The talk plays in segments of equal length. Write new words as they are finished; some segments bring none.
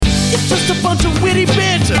a bunch of witty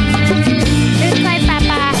banter. It's my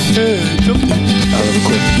papa.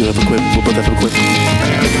 You have a quip. We'll both have a quip.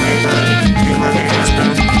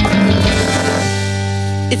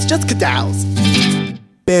 It's just cadals.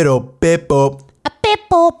 Pero Pepo. A beep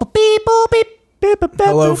boop beep boop beep.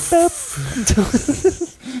 Hello.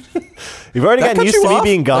 You've already gotten used to me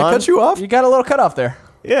being Did I gone. cut you off? You got a little cutoff there.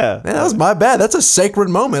 Yeah. Man, that was my bad. That's a sacred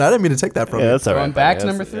moment. I didn't mean to take that from Yeah, you. that's all right. Going back to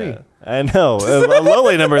buddy. number 3. Yeah. I know. A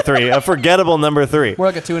lowly number 3. A forgettable number 3. We're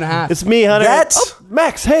like a 2.5. It's me, Hunter. That's- Oh,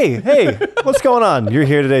 Max, hey. What's going on? You're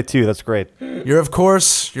here today, too. That's great. You're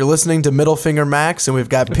listening to Middle Finger Max, and we've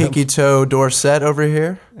got Pinky Toe Dorset over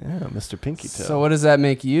here. Yeah, Mr. Pinky Toe. So what does that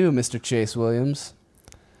make you, Mr. Chase Williams?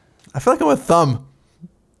 I feel like I'm a thumb.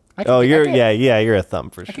 you're a thumb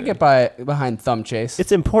for I sure. can get behind Thumb Chase.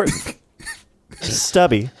 It's important.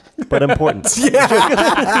 Stubby, but important.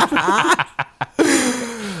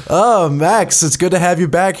 Oh, Max, it's good to have you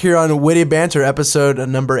back here on Witty Banter, episode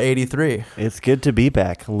number 83. It's good to be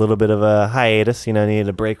back. A little bit of a hiatus. Needed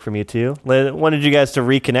a break from you, too. Wanted you guys to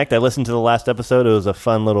reconnect. I listened to the last episode. It was a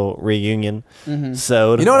fun little reunion.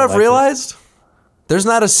 So, You know what I've realized? There's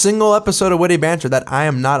not a single episode of Witty Banter that I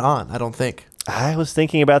am not on, I don't think. I was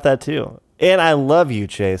thinking about that, too. And I love you,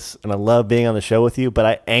 Chase, and I love being on the show with you, but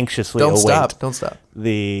I anxiously Don't await stop.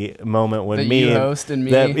 the moment when That me you and host and me.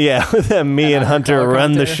 that me and I'm Hunter color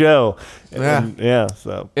run the commentator. show. Yeah.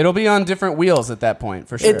 So It'll be on different wheels at that point,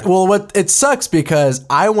 for sure. It sucks because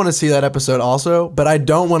I want to see that episode also, but I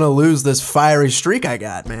don't want to lose this fiery streak I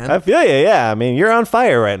got, man. I feel you. Yeah, I mean, you're on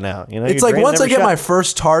fire right now. It's like once I get my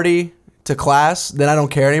first tardy to class, then I don't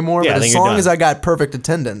care anymore. Yeah, but then as you're long done. as I got perfect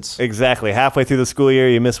attendance, exactly halfway through the school year,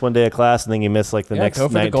 you miss one day of class, and then you miss like the yeah, next go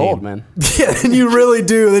for 19. the gold, man. yeah, and you really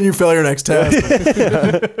do. Then you fail your next test.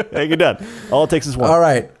 Hey, you're done. All it takes is one. All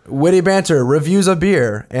right, Witty Banter reviews a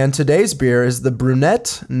beer, and today's beer is the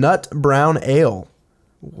Brunette Nut Brown Ale.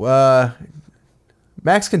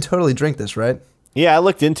 Max can totally drink this, right? Yeah, I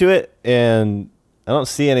looked into it, and I don't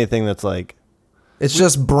see anything that's like. It's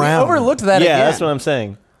just We brown. overlooked that Yeah, again. that's what I'm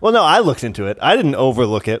saying. Well, no, I looked into it. I didn't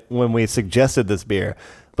overlook it when we suggested this beer,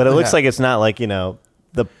 but it looks Yeah. like it's not like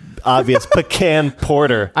the obvious pecan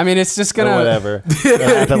porter I mean, it's just or gonna. whatever that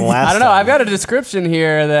happened last I don't know. time. I've got a description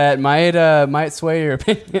here that might sway your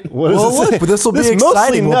opinion. What does Well, it say? look, but this will be This mostly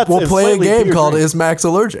exciting. nuts We'll and play a slightly game beer called drink. Is Max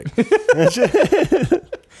Allergic?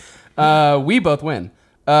 We both win.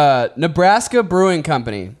 Nebraska Brewing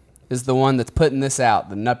Company is the one that's putting this out.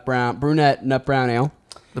 The Brunette Nut Brown Ale.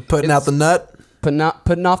 They're putting out the nut.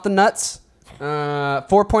 Putting off the nuts.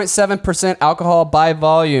 4.7% alcohol by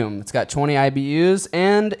volume. It's got 20 IBUs,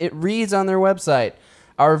 and it reads on their website,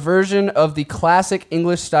 our version of the classic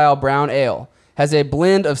English-style brown ale has a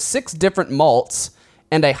blend of 6 different malts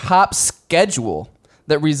and a hop schedule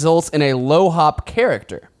that results in a low hop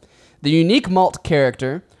character. The unique malt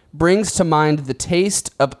character brings to mind the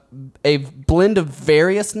taste of a blend of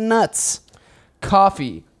various nuts.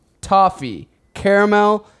 Coffee, toffee,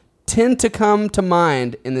 caramel tend to come to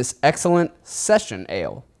mind in this excellent session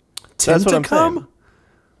ale. That's what I'm Tenticum? saying.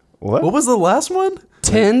 What? What was the last one?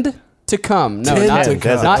 Tend to come. No, Tend not to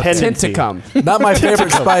come. not Has a tend to tendency. come. Not my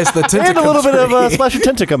favorite spice, the And a little bit of Tenticum tree. splash of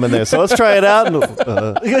tenticum in there, so let's try it out.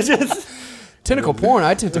 And, Tentacle porn,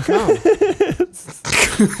 I tend to come.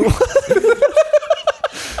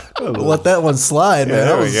 Let that one slide, man.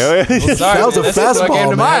 there we go. Sorry, That was a this is what came fastball,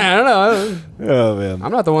 to man. mind. I don't know. Oh man.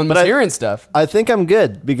 I'm not the one But I- hearing stuff. I think I'm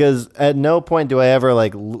good because at no point do I ever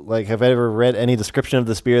like have I ever read any description of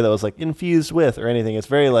this beer that was like infused with or anything. It's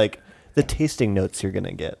very like the tasting notes you're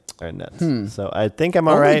gonna get are nuts. So I think I'm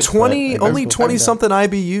all Only right. 20, but I only guess we'll 20 find out. something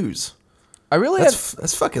IBUs. I really have.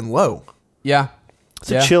 That's fucking low. Yeah.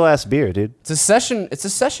 It's a chill ass beer, dude. It's a session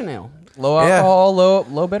ale. Low Yeah. alcohol,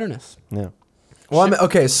 low bitterness. Yeah. Well,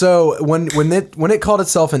 okay, so when it called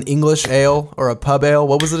itself an English ale or a pub ale,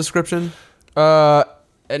 what was the description? An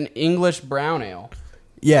English brown ale.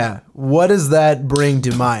 Yeah, what does that bring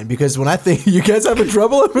to mind? Because when I think you guys having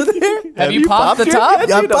trouble over there, Have you popped the your top?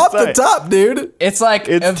 head? I Dude, popped I'm the sorry. top, dude. It's like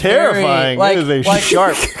It's a terrifying. Very, It is a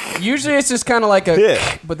sharp. Usually it's just kind of like a,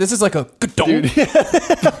 Yeah. but this is like a gadonk.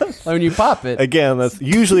 Like when you pop it. Again, that's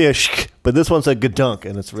usually a shk, but this one's a gadunk,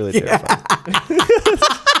 and it's really terrifying.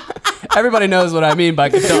 Everybody knows what I mean by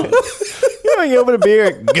gadonk. You know, you open a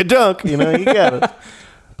beer, gadunk. You know, you got it.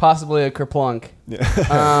 Possibly a kerplunk.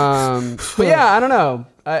 But yeah, I don't know.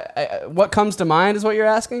 What comes to mind is what you're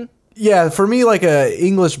asking? Yeah, for me, like a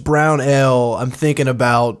English brown ale, I'm thinking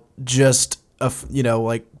about just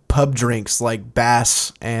like pub drinks like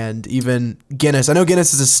Bass and even Guinness. I know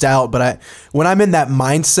Guinness is a stout, but when I'm in that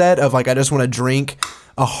mindset of like I just want to drink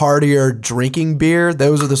a heartier drinking beer,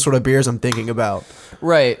 those are the sort of beers I'm thinking about.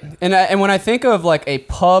 Right. And when I think of like a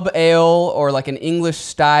pub ale or like an English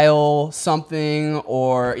style something,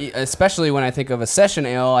 or especially when I think of a session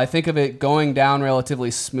ale, I think of it going down relatively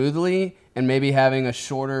smoothly and maybe having a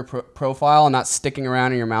shorter profile and not sticking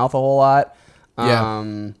around in your mouth a whole lot.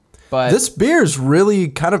 Yeah. But This beer is really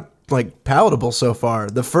kind of like palatable so far.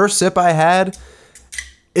 The first sip I had,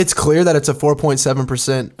 it's clear that it's a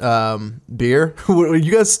 4.7% beer. Are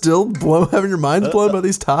you guys still having your minds blown by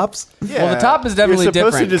these tops? Yeah. well, the top is definitely You're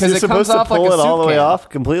supposed different to because just, it you're comes supposed off to like pull a it soup all the way can. off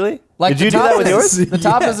completely. Like Did you the do that top with is- yours? The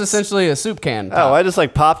top is Yes. essentially a soup can. Oh, top. I just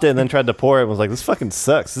like popped it and then tried to pour it and was like, this fucking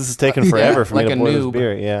sucks. This is taking forever for me like to a pour this noob.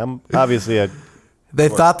 beer. Yeah, I'm obviously a. They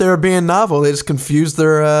thought they were being novel. They just confused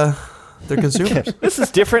their consumers. This is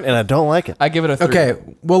different and I don't like it. I give it a 3. Okay,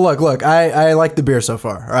 well, look. I like the beer so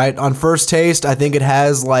far. All right, on first taste, I think it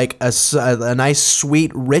has like a nice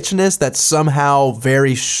sweet richness that's somehow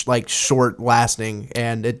very short lasting,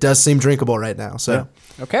 and it does seem drinkable right now. So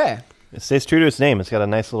Okay. It stays true to its name. It's got a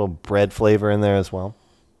nice little bread flavor in there as well.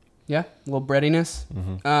 Yeah, a little breadiness.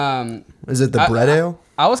 is it the bread ale?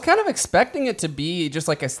 I was kind of expecting it to be just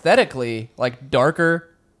like aesthetically like darker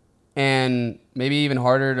and maybe even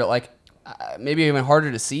harder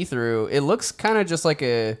to see through. It looks kind of just like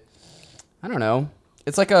I don't know.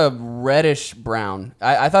 It's like a reddish brown.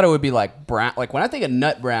 I thought it would be like brown. Like when I think of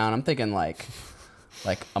nut brown, I'm thinking like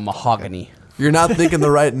a mahogany. You're not thinking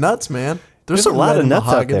the right nuts, man. There's There's a some lot red of nuts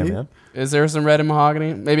out mahogany. there, man. Is there some red in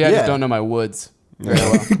mahogany? Maybe I Yeah. just don't know my woods very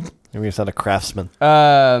well. Maybe it's not a craftsman.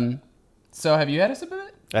 So have you had a sip of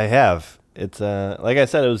it? I have. It's like I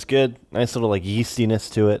said, it was good. Nice little like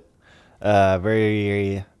yeastiness to it.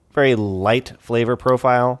 Very very light flavor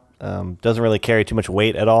profile. Doesn't really carry too much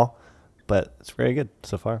weight at all, but it's very good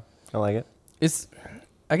so far. I like it.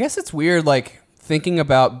 I guess it's weird, like thinking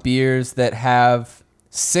about beers that have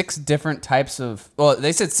 6 different types of. Well,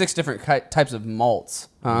 they said 6 different types of malts,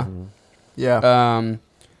 huh? Yeah.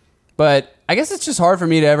 But I guess it's just hard for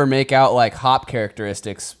me to ever make out like hop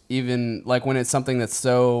characteristics, even like when it's something that's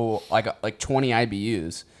so like 20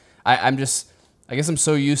 IBUs. I guess I'm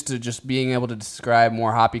so used to just being able to describe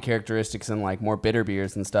more hoppy characteristics and like more bitter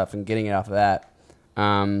beers and stuff and getting it off of that.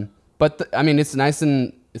 But I mean, it's nice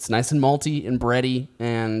and malty and bready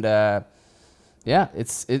and yeah,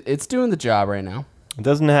 it's doing the job right now. It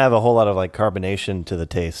doesn't have a whole lot of like carbonation to the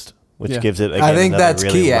taste, which Yeah. gives it. Again, I think another that's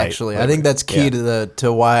really key. light Actually, I flavor. think that's key Yeah.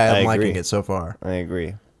 to why I I'm liking agree. it so far. I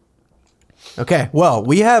agree. Okay, well,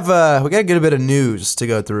 we got to get a bit of news to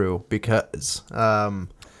go through because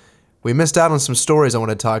we missed out on some stories I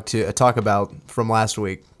want to talk about from last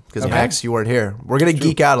week because Okay. Max, you weren't here. We're gonna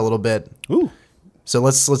geek out a little bit. Ooh. So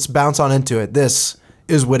let's bounce on into it. This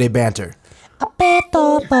is Witty Banter. A beep,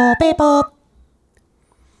 boop, boop, beep, boop.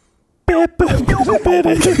 You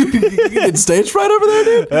get stage fright over there,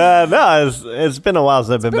 dude? No, it's been a while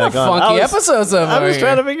since I've been Been a back on. funky I was- episode so far I was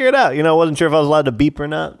trying here. to figure it out. I wasn't sure if I was allowed to beep or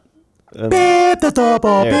not. Beep the top,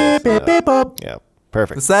 There it beep, is. beep, beep, boop. Yeah,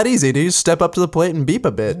 perfect. It's that easy, dude. You step up to the plate and beep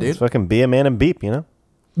a bit, dude. Just fucking be a man and beep, A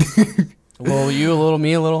little you, a little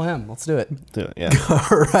me, a little him. Let's do it. Do it, yeah.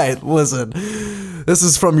 All right, listen. This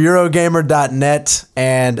is from Eurogamer.net,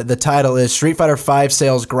 and the title is Street Fighter V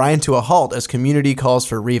sales grind to a halt as community calls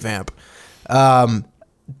for revamp.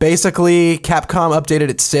 Basically, Capcom updated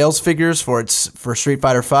its sales figures for Street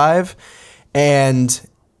Fighter V, and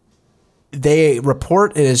they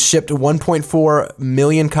report it has shipped 1.4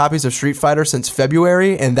 million copies of Street Fighter since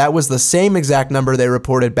February, and that was the same exact number they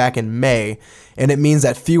reported back in May. And it means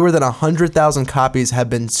that fewer than 100,000 copies have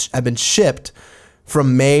been shipped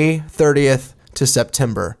from May 30th to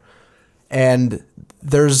September. And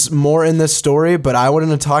there's more in this story, but I wanted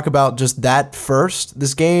to talk about just that first.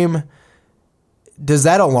 This game, does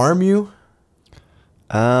that alarm you?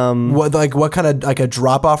 What kind of like a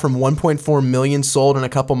drop off from 1.4 million sold in a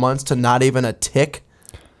couple months to not even a tick?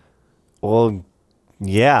 Well,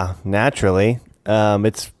 yeah, naturally.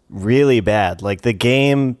 It's really bad. Like the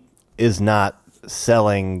game is not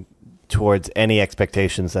selling towards any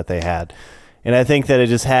expectations that they had. And I think that it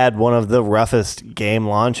just had one of the roughest game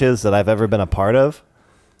launches that I've ever been a part of.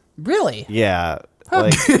 Really? Yeah.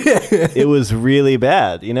 Like it was really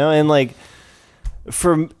bad, and like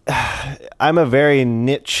I'm a very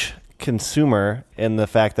niche consumer in the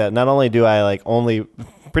fact that not only do I like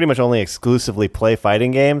pretty much only exclusively play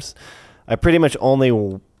fighting games, I pretty much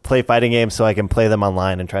only play fighting games so I can play them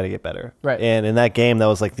online and try to get better. Right. And in that game, that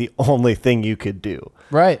was like the only thing you could do.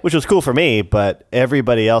 Right. Which was cool for me, but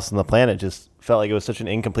everybody else on the planet just felt like it was such an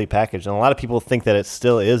incomplete package. And a lot of people think that it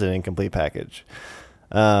still is an incomplete package.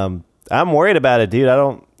 I'm worried about it, dude.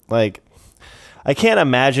 I can't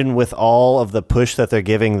imagine with all of the push that they're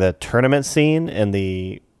giving the tournament scene and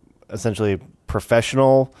the essentially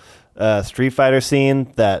professional Street Fighter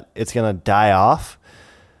scene that it's going to die off.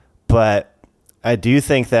 But I do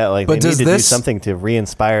think that like they need to do something to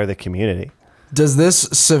re-inspire the community. Does this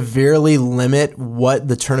severely limit what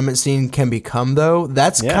the tournament scene can become, though?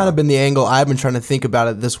 That's kind of been the angle I've been trying to think about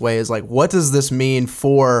it this way, is like, what does this mean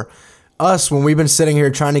for us when we've been sitting here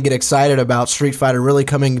trying to get excited about Street Fighter really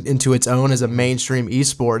coming into its own as a mainstream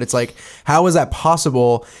esport? It's like, how is that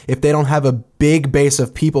possible if they don't have a big base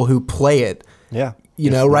of people who play it? Yeah.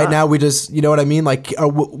 You know, right now we just, you know what I mean? Like,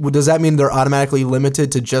 does that mean they're automatically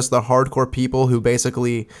limited to just the hardcore people who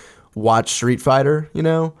basically watch Street Fighter, you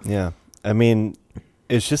know? Yeah. I mean,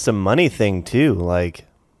 it's just a money thing too. Like,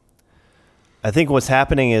 I think what's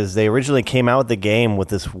happening is they originally came out with the game with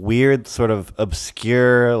this weird sort of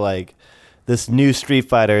obscure, like, this new Street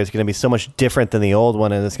Fighter is going to be so much different than the old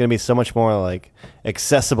one, and it's going to be so much more like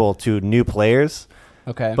accessible to new players.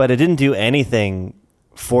 Okay. But it didn't do anything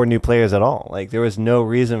for new players at all. Like, there was no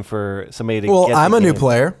reason for somebody to Well, get I'm the a new game.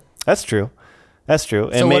 player. That's true. That's true.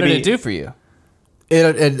 And So maybe, what did it do for you?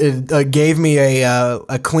 It gave me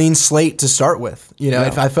a clean slate to start with. You know,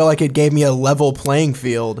 I felt like it gave me a level playing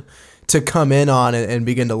field to come in on and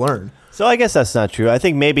begin to learn. So I guess that's not true. I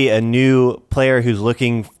think maybe a new player who's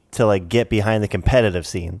looking to like get behind the competitive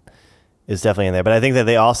scene is definitely in there. But I think that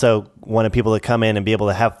they also wanted people to come in and be able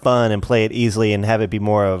to have fun and play it easily and have it be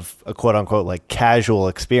more of a quote unquote like casual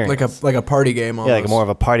experience. Like a party game almost. Yeah, like more of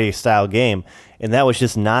a party style game. And that was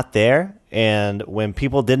just not there. And when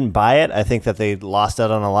people didn't buy it, I think that they lost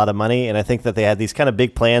out on a lot of money. And I think that they had these kind of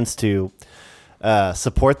big plans to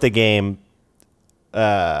support the game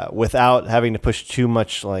without having to push too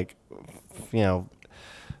much, like, you know,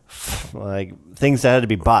 like things that had to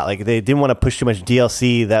be bought. Like they didn't want to push too much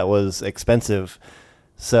DLC that was expensive.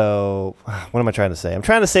 So what am I trying to say? I'm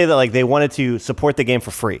trying to say that like they wanted to support the game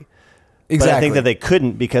for free. Exactly. But I think that they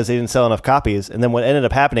couldn't because they didn't sell enough copies. And then what ended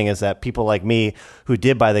up happening is that people like me who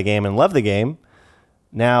did buy the game and love the game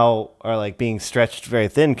now are like being stretched very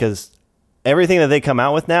thin because everything that they come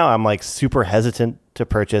out with now, I'm like super hesitant to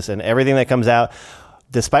purchase. And everything that comes out,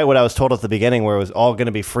 despite what I was told at the beginning where it was all going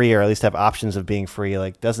to be free or at least have options of being free,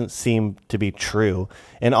 like doesn't seem to be true.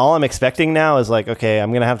 And all I'm expecting now is like, okay,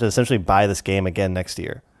 I'm going to have to essentially buy this game again next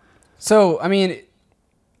year. So, I mean,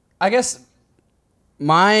 I guess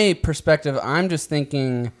my perspective, I'm just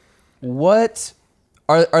thinking, what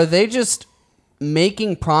are they just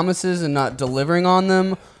making promises and not delivering on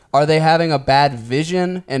them? Are they having a bad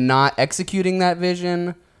vision and not executing that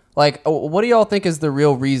vision? Like, what do y'all think is the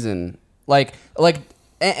real reason?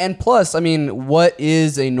 And plus, I mean, what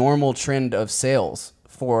is a normal trend of sales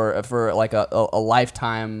for like a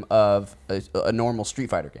lifetime of a normal Street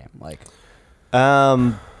Fighter game? Like,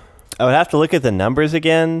 I would have to look at the numbers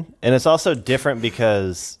again, and it's also different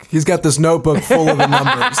because he's got this notebook full of the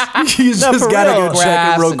numbers. He's No, just for got to real. go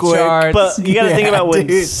check it real and quick. charts. But you got to Yeah, think about when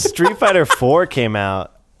dude. Street Fighter 4 came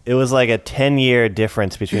out, it was like a 10-year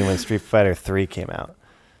difference between when Street Fighter 3 came out.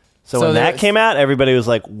 So when that came out, everybody was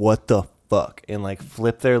like, what the fuck? And like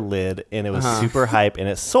flipped their lid, and it was super hype, and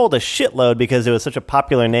it sold a shitload because it was such a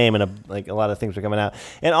popular name, and like a lot of things were coming out.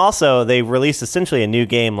 And also, they released essentially a new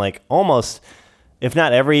game like almost, if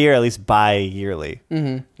not every year, at least bi-yearly.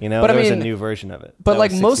 Mm-hmm. You know, But I there was a mean- new version of it. But that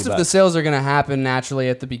like was most of $60. the sales are going to happen naturally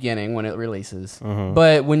at the beginning when it releases. Mm-hmm.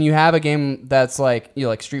 But when you have a game that's like, you know,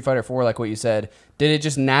 like Street Fighter 4, like what you said, did it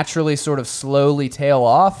just naturally sort of slowly tail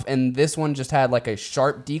off? And this one just had like a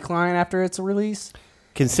sharp decline after its release?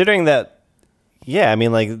 Considering that, yeah, I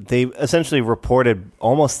mean, like they essentially reported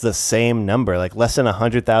almost the same number, like less than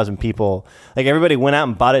 100,000 people. Like everybody went out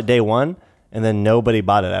and bought it day one, and then nobody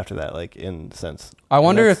bought it after that. Like in a sense, I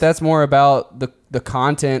wonder if that's more about the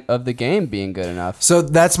content of the game being good enough. So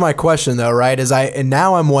that's my question, though, right?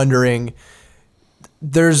 Now I'm wondering.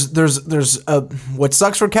 There's what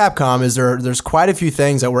sucks for Capcom is there's quite a few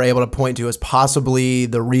things that we're able to point to as possibly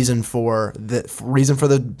the reason for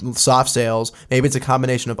the soft sales. Maybe it's a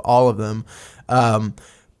combination of all of them, but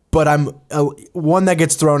one that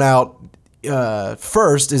gets thrown out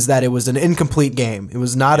first is that it was an incomplete game. It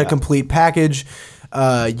was not a complete package.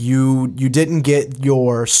 You didn't get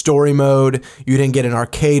your story mode, you didn't get an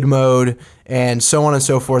arcade mode, and so on and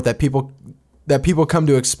so forth that people come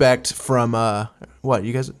to expect from what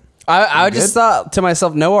you guys. I good? just thought to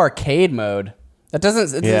myself, no arcade mode. That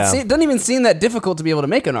doesn't Yeah. it doesn't even seem that difficult to be able to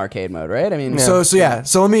make an arcade mode, right? I mean, So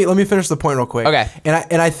let me finish the point real quick. Okay.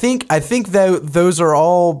 And I think that those are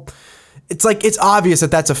all. It's like it's obvious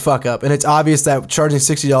that that's a fuck up, and it's obvious that charging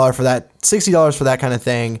 $60 for that kind of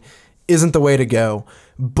thing isn't the way to go.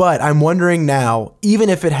 But I'm wondering now, even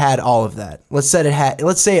if it had all of that, let's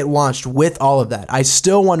say it launched with all of that, I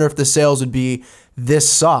still wonder if the sales would be this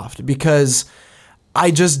soft, because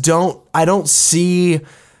I don't see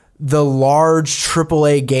the large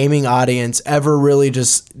AAA gaming audience ever really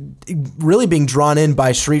being drawn in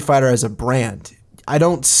by Street Fighter as a brand. I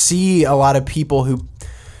don't see a lot of people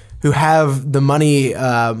who have the money,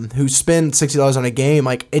 who spend $60 on a game.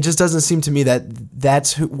 Like, it just doesn't seem to me that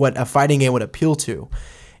that's what a fighting game would appeal to.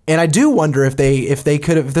 And I do wonder if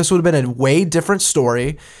this would have been a way different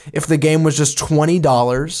story if the game was just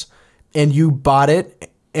 $20 and you bought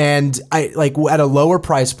it and at a lower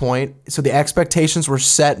price point, so the expectations were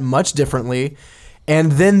set much differently,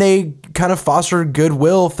 and then they kind of foster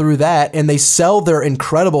goodwill through that, and they sell their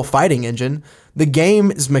incredible fighting engine. The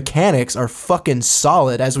game's mechanics are fucking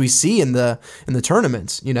solid, as we see in the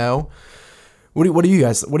tournaments. You know, what do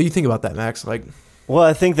you think about that, Max? Like, well,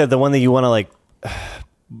 I think that the one that you want to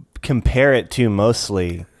compare it to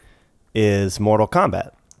mostly is Mortal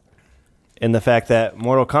Kombat, and the fact that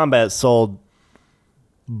Mortal Kombat sold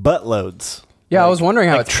buttloads. Yeah, I was wondering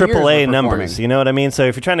how its peers were AAA performing. numbers. You know what I mean? So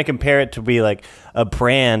if you're trying to compare it to be like a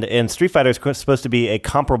brand, and Street Fighter is supposed to be a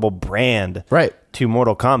comparable brand, Right. to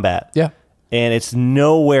Mortal Kombat. Yeah. And it's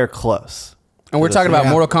nowhere close. And we're talking about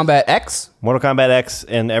Yeah. Mortal Kombat X? Mortal Kombat X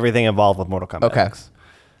and everything involved with Mortal Kombat Okay. X.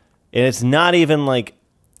 And it's not even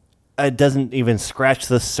it doesn't even scratch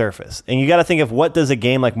the surface. And you got to think of, what does a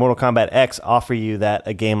game like Mortal Kombat X offer you that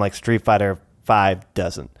a game like Street Fighter 5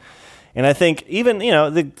 doesn't? And I think even,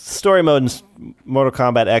 the story mode in Mortal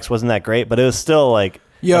Kombat X wasn't that great, but it was still a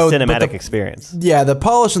cinematic experience. Yeah, the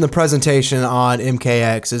polish and the presentation on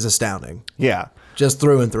MKX is astounding. Yeah. Just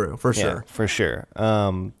through and through, for sure. Yeah, for sure.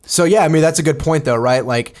 So yeah, I mean, that's a good point though, right?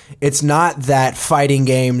 Like, it's not that fighting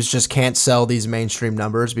games just can't sell these mainstream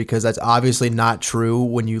numbers, because that's obviously not true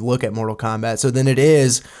when you look at Mortal Kombat. So then it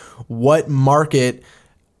is, what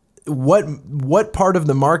part of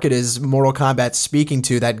the market is Mortal Kombat speaking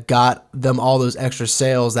to that got them all those extra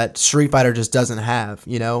sales that Street Fighter just doesn't have,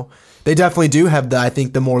 you know? They definitely do have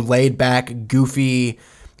the more laid back, goofy,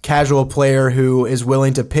 casual player who is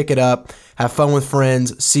willing to pick it up, have fun with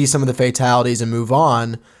friends, see some of the fatalities, and move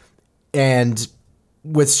on. And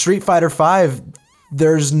with Street Fighter V,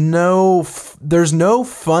 there's no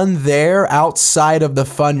fun there outside of the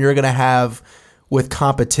fun you're gonna have with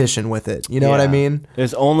competition with it. You know what I mean?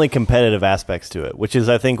 There's only competitive aspects to it, which is,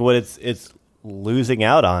 I think, what it's losing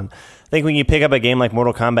out on. I think when you pick up a game like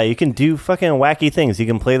Mortal Kombat, you can do fucking wacky things. You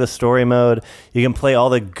can play the story mode. You can play all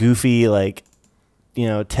the goofy,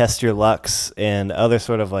 test your lucks and other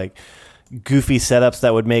sort of goofy setups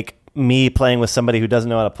that would make me playing with somebody who doesn't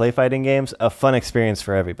know how to play fighting games a fun experience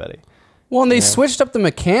for everybody. Well, and they switched up the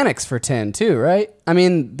mechanics for 10 too, right? I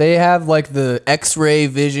mean, they have the X-ray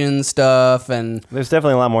vision stuff, and There's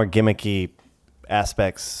definitely a lot more gimmicky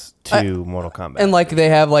aspects to Mortal Kombat. and they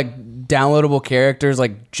have downloadable characters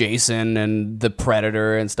like Jason and the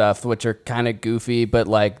Predator and stuff, which are kind of goofy, but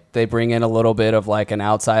they bring in a little bit of an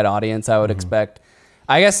outside audience, I would expect.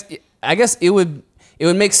 I guess it would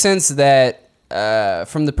make sense that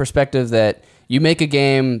from the perspective that you make a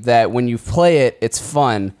game that when you play it, it's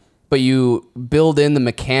fun, but you build in the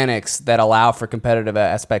mechanics that allow for competitive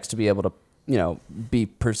aspects to be able to, be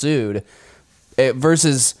pursued,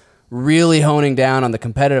 versus really honing down on the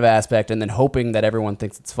competitive aspect and then hoping that everyone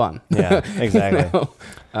thinks it's fun. Yeah, exactly.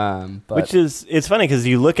 But It's funny because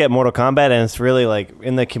you look at Mortal Kombat and it's really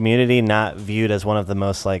in the community not viewed as one of the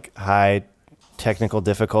most high technical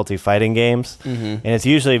difficulty fighting games. Mm-hmm. And it's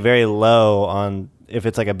usually very low on, if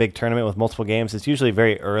it's a big tournament with multiple games, it's usually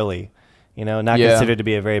very early. Not considered to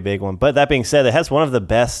be a very big one. But that being said, it has one of the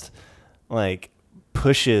best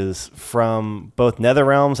pushes from both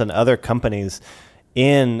NetherRealms and other companies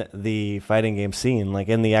in the fighting game scene,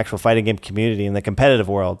 in the actual fighting game community, in the competitive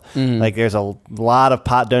world. Mm-hmm. There's a lot of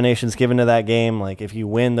pot donations given to that game. If you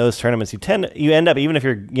win those tournaments, you end up, even if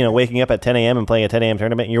you're waking up at 10 a.m. and playing a 10 a.m.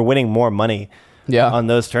 tournament, you're winning more money on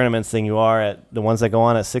those tournaments than you are at the ones that go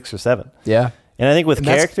on at 6 or 7. Yeah. And I think with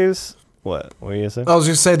characters... What were you going to say? I was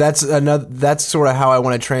going to say that's sort of how I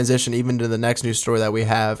want to transition even to the next news story that we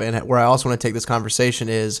have, and where I also want to take this conversation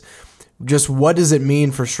is just, what does it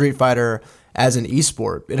mean for Street Fighter as an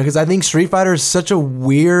esport? Because I think Street Fighter is such a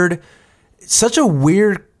weird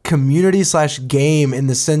community / game, in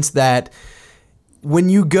the sense that when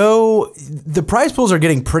you go, the prize pools are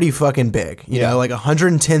getting pretty fucking big. You know,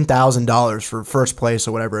 $110,000 for first place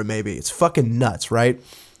or whatever it may be. It's fucking nuts, right?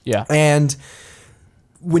 Yeah. And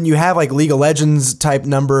when you have League of Legends type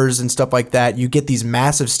numbers and stuff like that, you get these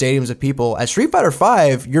massive stadiums of people. At Street Fighter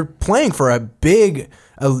V, you're playing for a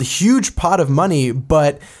huge pot of money,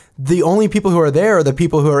 but the only people who are there are the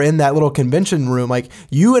people who are in that little convention room. Like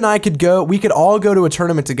you and I we could all go to a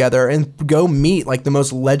tournament together and go meet like the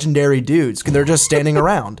most legendary dudes because they're just standing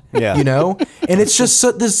around, Yeah. you know? And it's just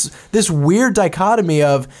this weird dichotomy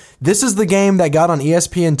of this is the game that got on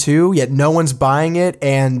ESPN2, yet no one's buying it.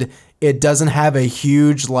 And it doesn't have a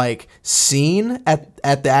huge like scene at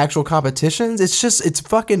the actual competitions.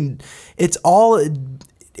 It's all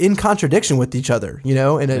in contradiction with each other, you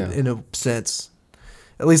know, in a sense.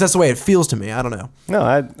 At least that's the way it feels to me. I don't know. No,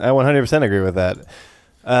 I 100% agree with that.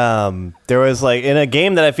 There was like in a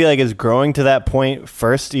game that I feel like is growing to that point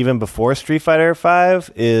first, even before Street Fighter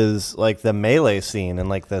V, is like the Melee scene and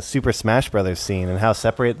like the Super Smash Brothers scene and how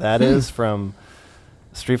separate that is from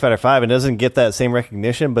Street Fighter V. It doesn't get that same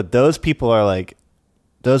recognition, but those people are like,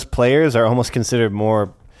 those players are almost considered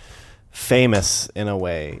more famous in a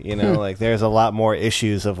way, you know, like there's a lot more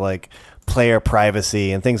issues of like player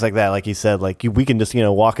privacy and things like that. Like you said, like we can just, you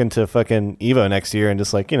know, walk into fucking Evo next year and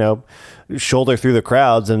just like, you know, shoulder through the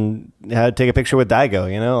crowds and take a picture with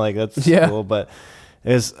Daigo, you know, like that's cool. But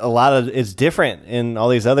there's a lot of, it's different in all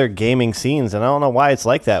these other gaming scenes. And I don't know why it's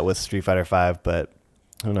like that with Street Fighter V, but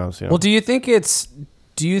who knows? You know? Well, do you think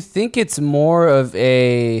it's more of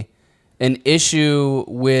an issue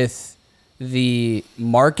with the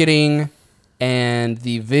marketing and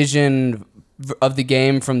the vision of the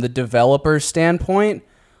game from the developer's standpoint,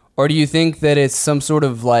 or do you think that it's some sort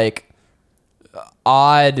of like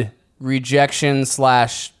odd rejection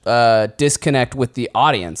 / disconnect with the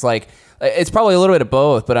audience? Like it's probably a little bit of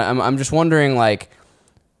both, but I'm just wondering, like,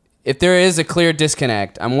 if there is a clear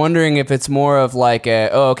disconnect, I'm wondering if it's more of like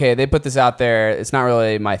okay, they put this out there, it's not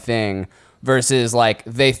really my thing, versus like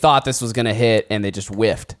they thought this was gonna hit and they just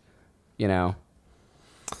whiffed, you know?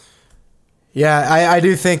 Yeah, I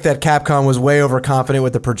do think that Capcom was way overconfident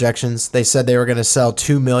with the projections. They said they were going to sell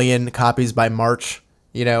 2 million copies by March,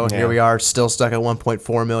 you know, and here we are still stuck at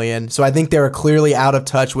 1.4 million. So I think they were clearly out of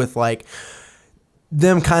touch with like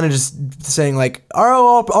them kind of just saying like,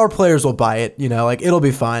 our players will buy it, you know, like it'll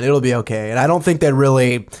be fine, it'll be okay. And I don't think they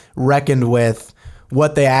really reckoned with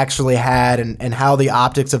what they actually had and how the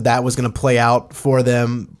optics of that was going to play out for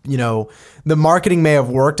them. You know, the marketing may have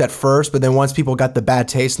worked at first, but then once people got the bad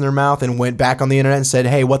taste in their mouth and went back on the internet and said,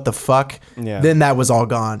 hey, what the fuck? Yeah. Then that was all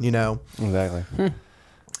gone, you know? Exactly.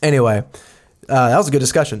 Anyway, that was a good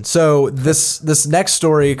discussion. So this next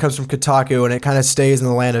story comes from Kotaku, and it kind of stays in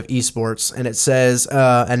the land of esports. And it says,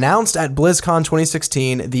 announced at BlizzCon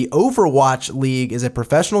 2016, the Overwatch League is a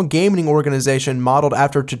professional gaming organization modeled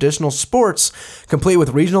after traditional sports, complete with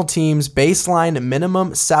regional teams, baseline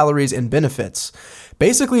minimum salaries, and benefits.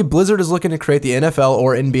 Basically, Blizzard is looking to create the NFL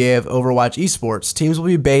or NBA of Overwatch esports. Teams will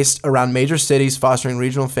be based around major cities, fostering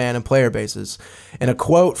regional fan and player bases. And a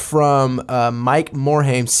quote from Mike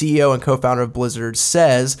Morhaime, CEO and co-founder of Blizzard,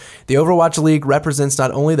 says, the Overwatch League represents not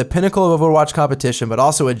only the pinnacle of Overwatch competition, but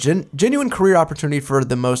also a genuine career opportunity for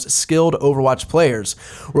the most skilled Overwatch players.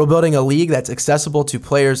 We're building a league that's accessible to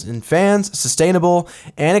players and fans, sustainable,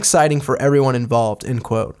 and exciting for everyone involved, end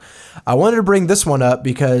quote. I wanted to bring this one up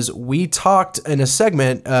because we talked in a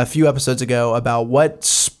segment a few episodes ago about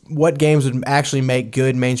what games would actually make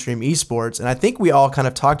good mainstream esports, and I think we all kind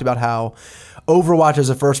of talked about how Overwatch as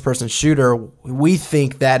a first-person shooter, we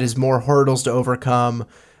think that is more hurdles to overcome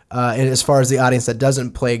and as far as the audience that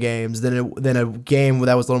doesn't play games than a game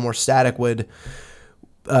that was a little more static would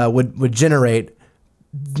generate.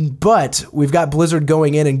 But we've got Blizzard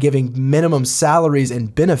going in and giving minimum salaries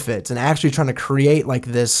and benefits and actually trying to create like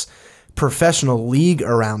this professional league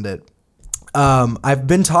around it. I've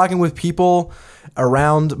been talking with people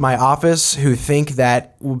around my office who think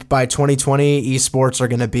that by 2020 esports are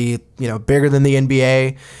going to be, you know, bigger than the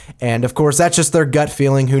NBA. And of course, that's just their gut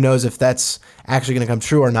feeling. Who knows if that's actually going to come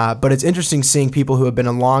true or not. But it's interesting seeing people who've been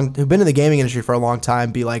in the gaming industry for a long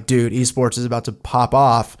time be like, dude, esports is about to pop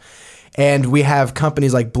off. And we have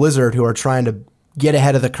companies like Blizzard who are trying to get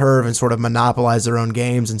ahead of the curve and sort of monopolize their own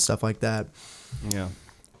games and stuff like that. Yeah.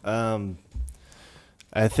 I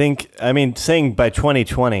mean, saying by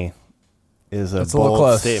 2020 is a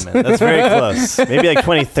bold statement. That's very close. Maybe like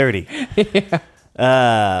 2030. Yeah.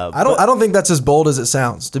 I don't think that's as bold as it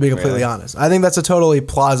sounds, to be completely honest. I think that's a totally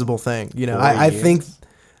plausible thing. You know, I think,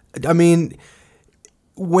 I mean,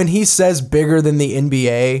 when he says bigger than the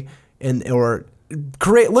NBA or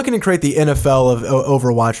looking to create the NFL of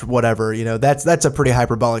Overwatch, whatever, you know, that's a pretty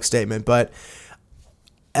hyperbolic statement, but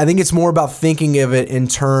I think it's more about thinking of it in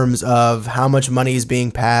terms of how much money is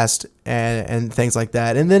being passed and things like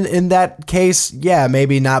that. And then in that case, yeah,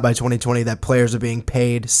 maybe not by 2020 that players are being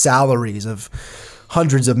paid salaries of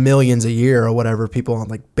hundreds of millions a year or whatever people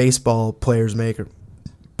like baseball players make.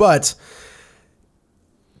 But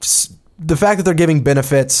the fact that they're giving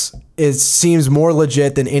benefits seems more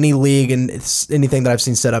legit than any league and anything that I've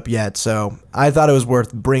seen set up yet. So I thought it was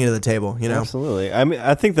worth bringing to the table. You know, Absolutely. I mean,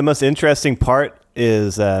 I think the most interesting part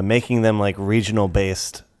is making them like regional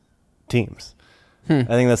based teams. I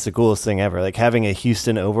think that's the coolest thing ever. Like having a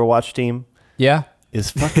Houston Overwatch team Yeah.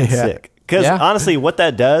 is fucking sick. Because honestly, what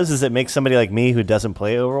that does is it makes somebody like me who doesn't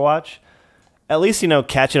play Overwatch at least,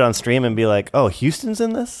 catch it on stream and be like, oh, Houston's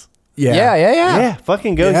in this? Yeah. Yeah,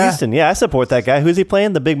 fucking go Yeah. Houston. Yeah, I support that guy. Who's he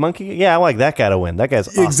playing? The big monkey? Yeah, I like that guy to win. That guy's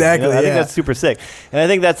awesome. Exactly, I think yeah. that's super sick. And I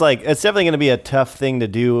think that's like, it's definitely going to be a tough thing to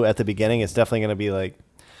do at the beginning. It's definitely going to be like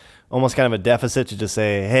almost kind of a deficit to just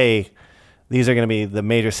say, hey, these are going to be the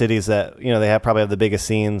major cities that, they probably have the biggest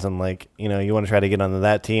scenes and like, you want to try to get onto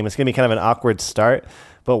that team. It's going to be kind of an awkward start.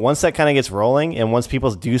 But once that kind of gets rolling and once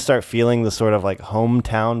people do start feeling the sort of like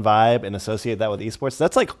hometown vibe and associate that with esports,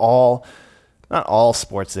 that's like not all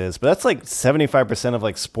sports is, but that's like 75% of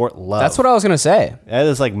like sport love. That's what I was going to say. That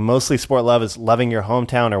is like mostly sport love is loving your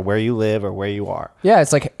hometown or where you live or where you are. Yeah,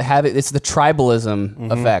 it's like it's the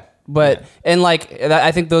tribalism effect. But and like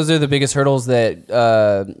I think those are the biggest hurdles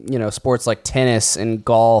that sports like tennis and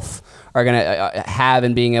golf are going to have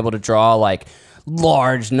in being able to draw like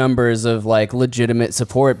large numbers of like legitimate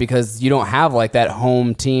support, because you don't have like that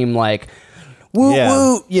home team like woo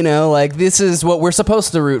woo, like this is what we're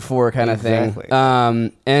supposed to root for kind of thing.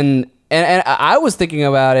 And I was thinking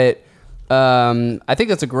about it. I think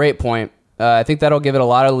that's a great point. I think that'll give it a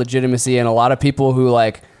lot of legitimacy, and a lot of people who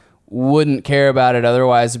like wouldn't care about it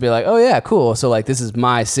otherwise would be like, oh yeah, cool. So like this is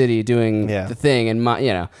my city doing the thing,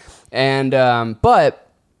 and but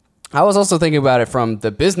I was also thinking about it from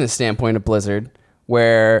the business standpoint of Blizzard,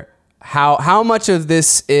 where how much of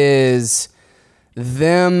this is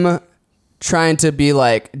them trying to be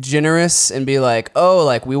like generous and be like, oh,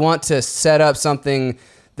 like we want to set up something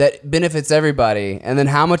that benefits everybody, and then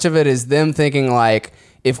how much of it is them thinking like,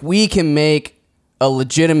 if we can make a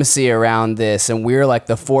legitimacy around this and we're like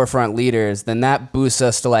the forefront leaders, then that boosts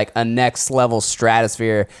us to like a next level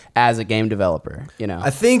stratosphere as a game developer,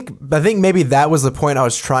 I think maybe that was the point I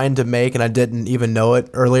was trying to make, and I didn't even know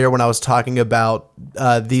it earlier when I was talking about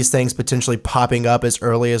these things potentially popping up as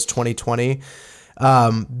early as 2020.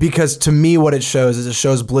 Because to me, what it shows is it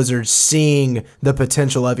shows Blizzard seeing the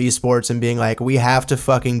potential of esports and being like, we have to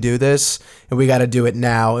fucking do this, and we got to do it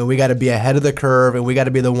now, and we got to be ahead of the curve, and we got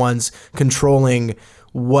to be the ones controlling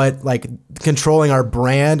our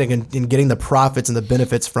brand and getting the profits and the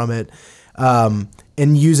benefits from it,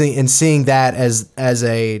 and seeing that as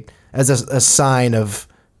a sign of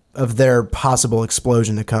their possible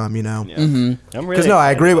explosion to come. Yeah. Mm-hmm. Because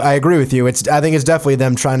I agree with you. I think it's definitely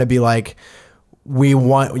them trying to be like, we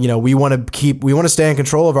want to stay in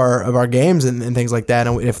control of our games and things like that.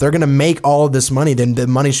 And if they're going to make all of this money, then the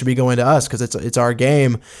money should be going to us because it's our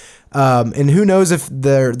game. And who knows if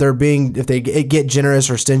they get generous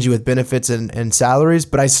or stingy with benefits and salaries.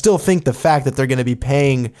 But I still think the fact that they're going to be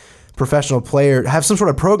paying professional player, have some sort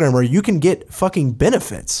of program where you can get fucking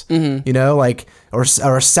benefits, or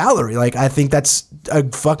a salary. Like, I think that's a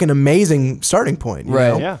fucking amazing starting point. You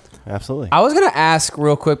know? Yeah, absolutely. I was going to ask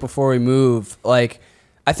real quick before we move, like,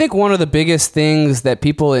 I think one of the biggest things that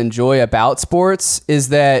people enjoy about sports is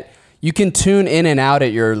that you can tune in and out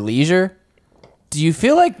at your leisure. Do you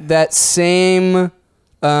feel like that same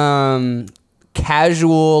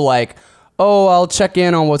casual, like, oh, I'll check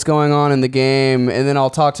in on what's going on in the game, and then I'll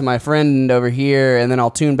talk to my friend over here, and then I'll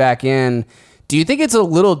tune back in. Do you think it's a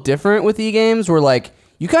little different with e-games where, like,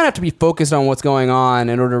 you kind of have to be focused on what's going on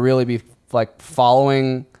in order to really be, like,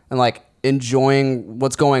 following and, like, enjoying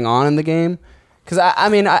what's going on in the game? Because,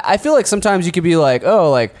 I feel like sometimes you could be like, oh,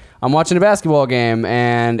 like, I'm watching a basketball game,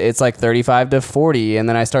 and it's, like, 35-40, and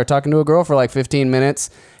then I start talking to a girl for, like, 15 minutes,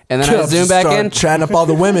 and then I zoom back in, chatting up all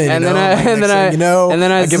the women, and then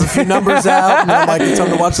I give a few numbers out, and I'm like, it's time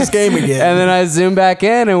to watch this game again. And then I zoom back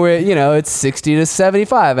in, and it's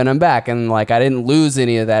 60-75, and I'm back, and like I didn't lose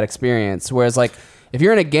any of that experience. Whereas like if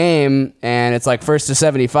you're in a game and it's like 1st to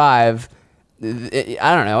 75, I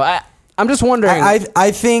don't know. I'm just wondering.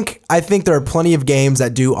 I think there are plenty of games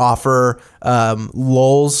that do offer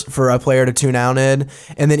lulls for a player to tune out in,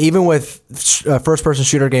 and then even with first-person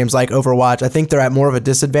shooter games like Overwatch, I think they're at more of a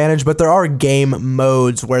disadvantage. But there are game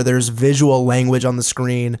modes where there's visual language on the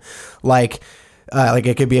screen, like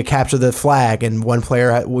it could be a capture the flag, and one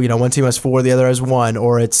player, one team has 4, the other has 1,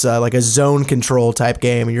 or it's like a zone control type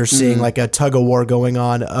game, and you're seeing like a tug of war going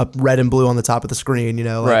on up red and blue on the top of the screen.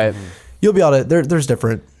 Right. You'll be able to. There's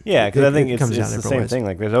different. Yeah, because I think it's comes down the different same ways. thing.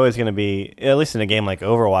 Like, there's always going to be, at least in a game like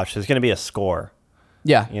Overwatch, there's going to be a score.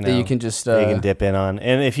 Yeah, You that know, you can just that you can dip in on.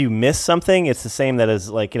 And if you miss something, it's the same that as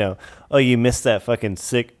like, oh, you missed that fucking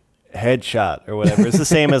sick headshot or whatever. It's the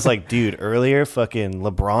same as like, dude, earlier fucking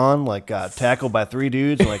LeBron like got tackled by 3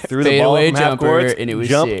 dudes and like threw the ball Fadeaway from half jumper, court and it was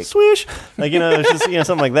jump, sick. swish. Like, it's just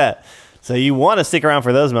something like that. So you want to stick around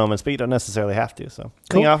for those moments, but you don't necessarily have to. So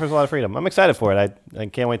I think it offers a lot of freedom. I'm excited for it. I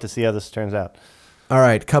can't wait to see how this turns out. All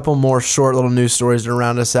right, couple more short little news stories to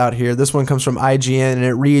round us out here. This one comes from IGN, and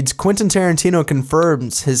it reads, Quentin Tarantino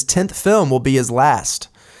confirms his 10th film will be his last.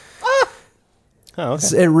 Oh,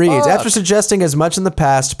 okay. It reads, after suggesting as much in the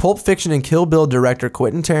past, Pulp Fiction and Kill Bill director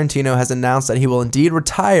Quentin Tarantino has announced that he will indeed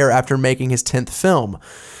retire after making his 10th film.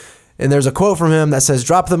 And there's a quote from him that says,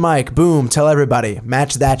 drop the mic, boom, tell everybody,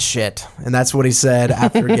 match that shit. And that's what he said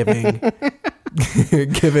after giving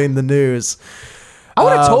the news. I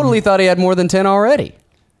would have totally thought he had more than 10 already.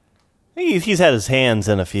 He's had his hands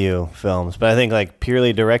in a few films, but I think like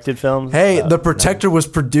purely directed films. Hey, The Protector was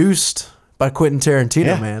produced by Quentin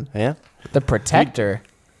Tarantino, man. Yeah. The Protector.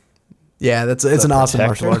 Yeah, it's an awesome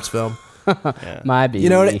Protector? martial arts film. My baby. You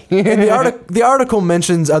know, and the article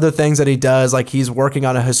mentions other things that he does, like he's working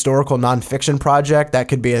on a historical nonfiction project that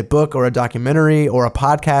could be a book or a documentary or a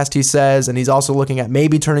podcast, he says, and he's also looking at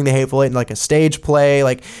maybe turning The Hateful Eight into like a stage play.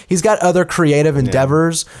 Like he's got other creative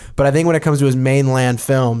endeavors, but I think when it comes to his mainland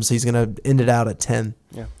films, he's going to end it out at 10.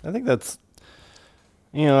 Yeah, I think that's,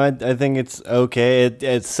 I think it's okay.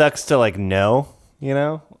 It sucks to like know,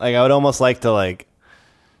 like I would almost like to like,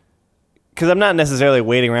 because I'm not necessarily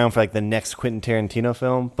waiting around for like the next Quentin Tarantino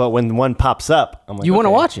film, but when one pops up, I'm like, You wanna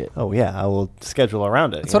okay. watch it. Oh yeah, I will schedule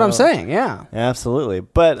around it. That's what I'm saying, yeah. Absolutely,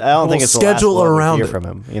 but I don't think it's schedule the last around hear it.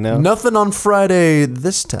 from him. Nothing on Friday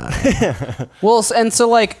this time. Well, and so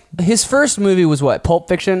like his first movie was what? Pulp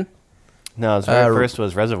Fiction? No, his very first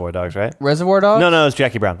was Reservoir Dogs, right? Reservoir Dogs? No, it was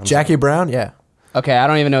Jackie Brown. Jackie Brown, yeah. Okay, I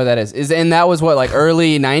don't even know what that is. And that was what, like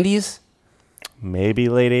early 90s? Maybe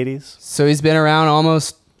late 80s. So he's been around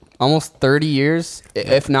almost 30 years,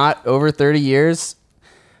 if not over 30 years.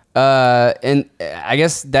 And I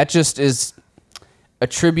guess that just is a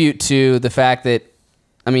tribute to the fact that,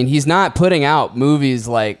 I mean, he's not putting out movies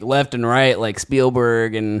like left and right, like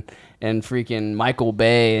Spielberg and freaking Michael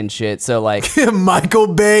Bay and shit. So like Michael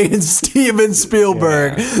Bay and Steven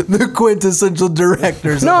Spielberg, the quintessential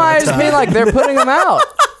directors. no, of our I just time. mean like they're putting them out.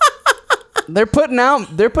 They're putting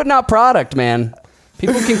out product, man.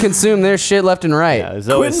 People can consume their shit left and right. Yeah, there's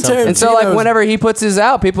always Quentin something. And so, like, Tarantino's- whenever he puts his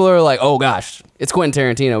out, people are like, "Oh gosh, it's Quentin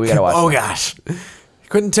Tarantino. We gotta watch." Oh it." gosh,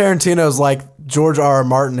 Quentin Tarantino's like George R.R.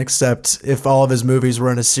 Martin, except if all of his movies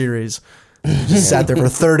were in a series. He just sat there for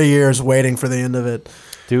 30 years waiting for the end of it.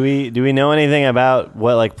 Do we know anything about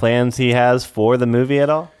what like plans he has for the movie at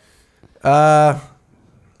all?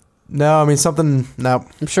 No, I mean something. No,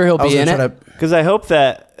 I'm sure he'll I was be in gonna it. try to- Because I hope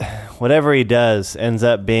that whatever he does ends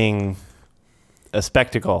up being a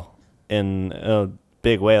spectacle in a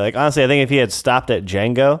big way. Like honestly, I think if he had stopped at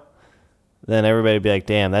Django, then everybody would be like,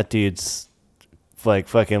 "Damn, that dude's like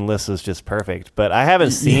fucking list is just perfect." But I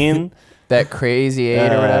haven't seen That Crazy Eight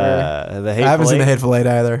or whatever. the I haven't Hateful seen Eight. The Hateful Eight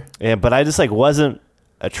either. Yeah, but I just like wasn't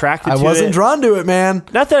attracted I to wasn't it. drawn to it, man.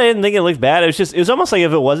 Not that I didn't think it looked bad. It was almost like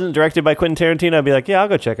if it wasn't directed by Quentin Tarantino, I'd be like, yeah, I'll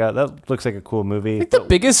go check out. That looks like a cool movie. The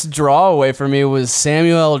biggest draw away for me was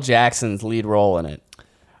Samuel L. Jackson's lead role in it.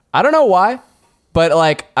 I don't know why, but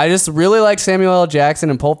like I just really like Samuel L.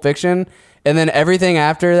 Jackson in Pulp Fiction, and then everything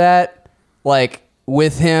after that, like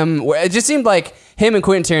with him, it just seemed like him and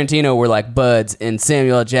Quentin Tarantino were like buds, and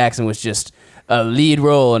Samuel L. Jackson was just a lead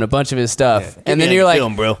role in a bunch of his stuff. Get And me then on you're like,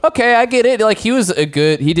 film, bro. okay, I get it. Like he was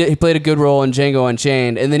he played a good role in Django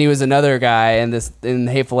Unchained, and then he was another guy in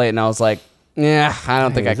Hateful Eight, and I was like, yeah, I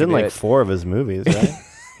don't think I He's can in do like it. 4 of his movies, right?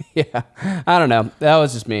 Yeah, I don't know. That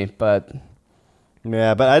was just me, but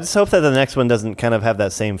Yeah, but I just hope that the next one doesn't kind of have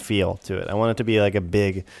that same feel to it. I want it to be like a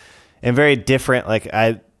big and very different. Like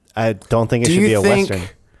I don't think it should be a Western.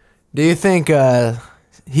 Do you think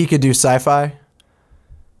he could do sci-fi?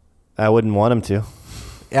 I wouldn't want him to.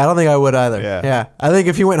 Yeah, I don't think I would either. Yeah. Yeah, I think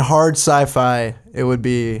if he went hard sci-fi, it would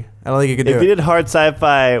be. I don't think he could do If he it. did hard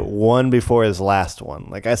sci-fi one before his last one,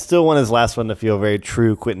 like I still want his last one to feel very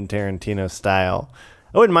true Quentin Tarantino style.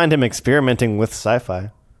 I wouldn't mind him experimenting with sci-fi.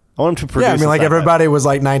 I want him to produce. Yeah, I mean, a like sci-fi. everybody was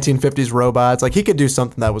like 1950s robots. Like he could do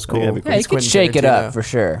something that was cool. Yeah, that'd be yeah, he He's could Quentin shake it up Tarantino. for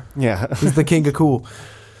sure. Yeah, He's the king of cool.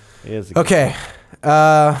 he is a good- Okay.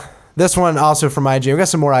 This one also from IGN. We got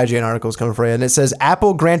some more IGN articles coming for you. And it says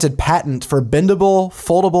Apple granted patent for bendable,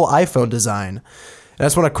 foldable iPhone design. And I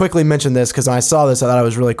just want to quickly mention this because when I saw this, I thought it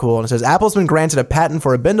was really cool. And it says Apple's been granted a patent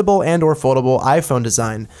for a bendable and or foldable iPhone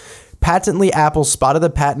design. Patently, Apple spotted the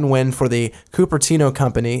patent win for the Cupertino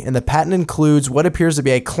company, and the patent includes what appears to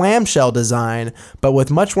be a clamshell design, but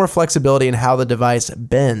with much more flexibility in how the device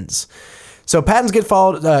bends. So patents get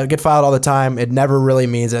filed all the time. It never really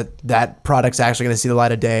means that product's actually going to see the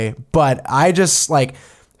light of day. But I just like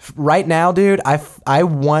right now, dude, I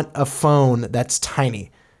want a phone that's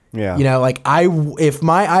tiny. Yeah. You know, like if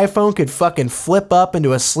my iPhone could fucking flip up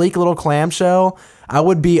into a sleek little clamshell, I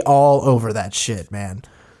would be all over that shit, man.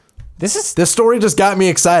 This story just got me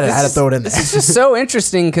excited. I had to throw it in there. This is just so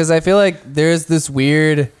interesting because I feel like there's this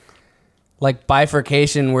weird like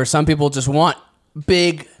bifurcation where some people just want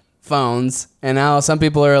big phones, and now some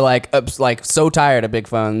people are like so tired of big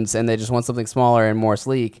phones and they just want something smaller and more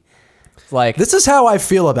sleek. Like This is how I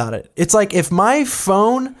feel about it. It's like if my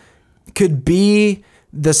phone could be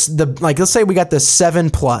let's say we got the 7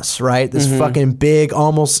 Plus, right? This fucking big,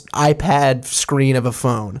 almost iPad screen of a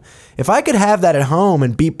phone. If I could have that at home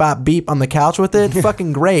and beep bop beep on the couch with it,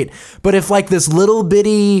 fucking great. But if like this little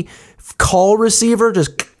bitty call receiver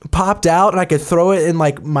just popped out and I could throw it in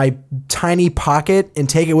like my tiny pocket and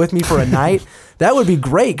take it with me for a night, that would be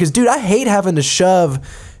great. Because dude, I hate having to shove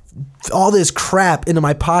all this crap into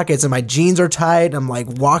my pockets and my jeans are tight. I'm like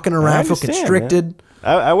walking around, I feel constricted. Man.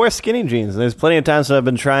 I wear skinny jeans. There's plenty of times when I've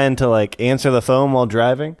been trying to like answer the phone while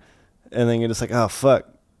driving, and then you're just like, oh fuck,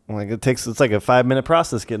 like it's like a 5-minute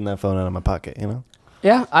process getting that phone out of my pocket, you know?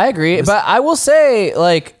 Yeah, I agree. But I will say,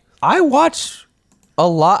 like, I watch a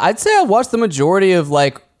lot. I'd say I watch the majority of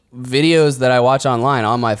like videos that I watch online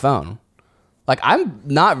on my phone. Like I'm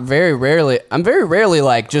very rarely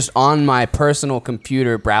like just on my personal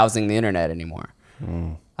computer browsing the internet anymore.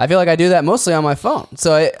 I feel like I do that mostly on my phone.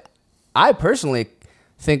 So I personally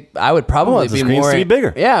think I would probably the be screen's more to be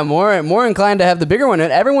bigger. Yeah, more inclined to have the bigger one.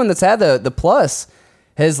 And everyone that's had the Plus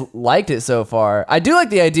has liked it so far. I do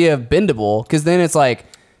like the idea of bendable because then it's like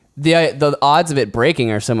the odds of it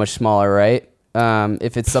breaking are so much smaller, right?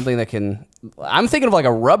 If it's something that can, I'm thinking of like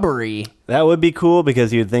a rubbery. That would be cool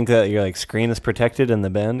because you'd think that your like screen is protected in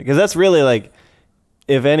the bend, because that's really like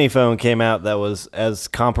if any phone came out that was as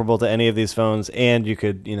comparable to any of these phones, and you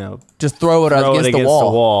could Just throw it against the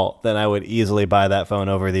wall. Then I would easily buy that phone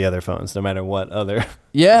over the other phones, no matter what other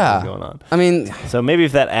yeah is going on. I mean, so maybe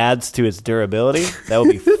if that adds to its durability, that would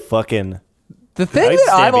be fucking. the thing I'd that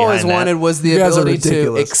stand I've always behind that. wanted was the You guys are ability to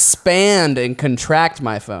ridiculous. expand and contract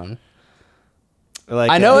my phone. Like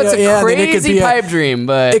I know it's a then it could crazy be pipe dream,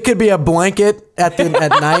 but It could be a blanket at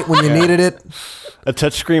night when you needed it. a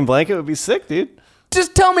touchscreen blanket would be sick, dude.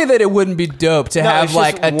 just tell me that it wouldn't be dope to No, have it's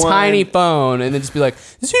like just a one- tiny phone and then just be like,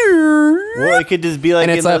 Well, it could just be like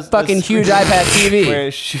and it's in a those fucking huge screens iPad TV. where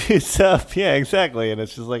it shoots up. Yeah, exactly, and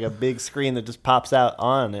it's just like a big screen that just pops out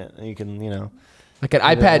on it, and you can, like an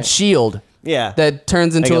iPad Shield yeah, that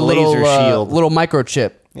turns into Like a a little laser shield. little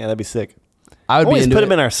microchip. yeah, that'd be sick. I would be Always into put it.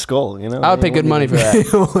 them in our skull, I would pay good money for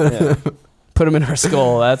that. Put them in our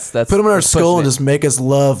skull. That's Put them in our that's skull and pushing just make us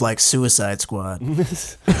love like Suicide Squad.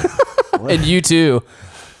 it. And you too.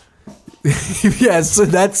 Yeah, so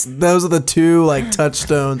those are the two like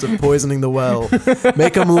touchstones of poisoning the well.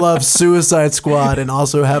 Make them love Suicide Squad and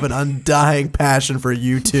also have an undying passion for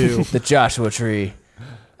you too. The Joshua Tree.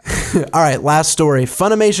 All right, last story.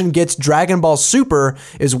 Funimation gets Dragon Ball Super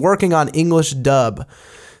is working on English dub.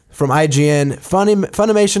 From IGN,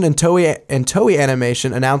 Funimation and Toei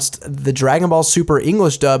Animation announced the Dragon Ball Super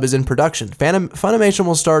English dub is in production. Funimation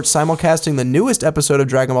will start simulcasting the newest episode of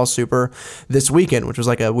Dragon Ball Super this weekend, which was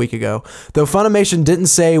like a week ago. Though Funimation didn't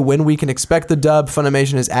say when we can expect the dub,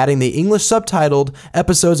 Funimation is adding the English subtitled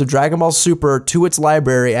episodes of Dragon Ball Super to its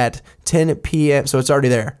library at 10 p.m. So it's already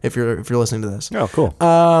there if you're listening to this. Oh, cool.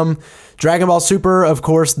 Dragon Ball Super, of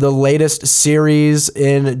course, the latest series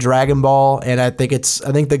in Dragon Ball, and I think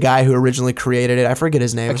the guy who originally created it, I forget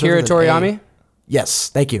his name. Akira Toriyama? Yes,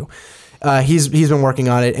 thank you. He's been working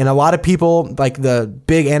on it, and a lot of people, like the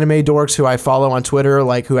big anime dorks who I follow on Twitter,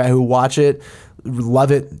 like who watch it,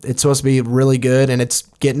 love it. It's supposed to be really good, and it's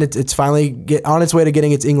finally on its way to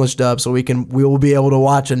getting its English dub, so we will be able to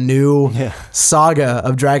watch a new saga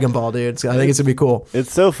of Dragon Ball, dude. I think it's gonna be cool.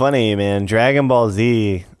 It's so funny, man. Dragon Ball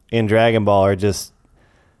Z and Dragon Ball are just...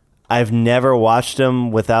 I've never watched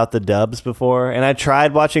them without the dubs before, and I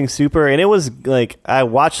tried watching Super, and it was like... I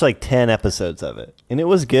watched like 10 episodes of it, and it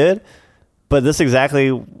was good, but this exactly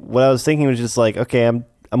what I was thinking was just like, okay, I'm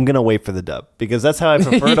going to wait for the dub, because that's how I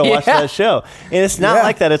prefer to watch that show. And it's not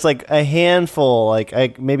like that. It's like a handful,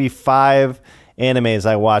 like maybe 5 animes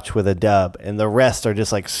I watch with a dub, and the rest are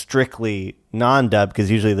just like strictly non-dub,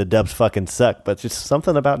 because usually the dubs fucking suck. But just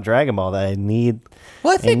something about Dragon Ball that I need.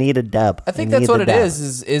 Well, I need a dub. I think that's what it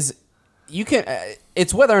is you can.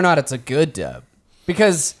 It's whether or not it's a good dub,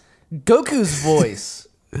 because Goku's voice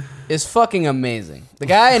is fucking amazing. The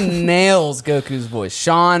guy nails Goku's voice.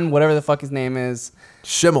 Sean, whatever the fuck his name is.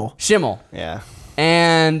 Schimmel. Yeah.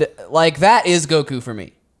 And like that is Goku for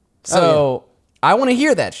me. So I want to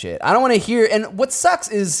hear that shit. I don't want to hear. And what sucks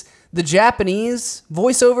is the Japanese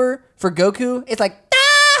voiceover for Goku. It's like,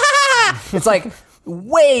 it's like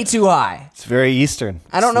way too high. It's very Eastern.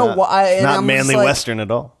 I don't know why. It's and not I'm just manly like, Western at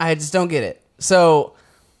all. I just don't get it. So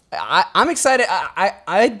I'm excited.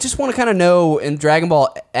 I just want to kind of know in Dragon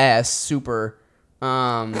Ball S Super,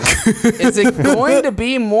 is it going to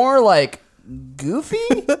be more like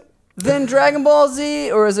goofy than Dragon Ball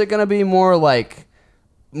Z, or is it going to be more like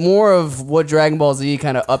more of what Dragon Ball Z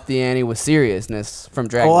kind of upped the ante with seriousness from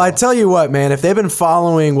Dragon Ball? Well, I tell you what, man, if they've been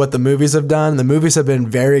following what the movies have done, the movies have been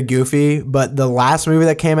very goofy, but the last movie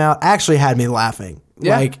that came out actually had me laughing.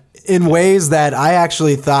 Yeah. Like in ways that I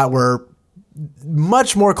actually thought were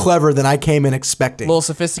much more clever than I came in expecting. A little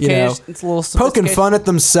sophisticated. You know, It's a little poking sophisticated. fun at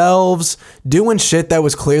themselves, doing shit that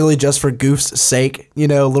was clearly just for goof's sake. You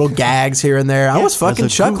know, little gags here and there. I was fucking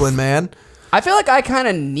as a chuckling, goof. man. I feel like I kind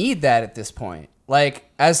of need that at this point. Like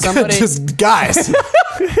as somebody, Just guys.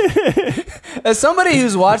 as somebody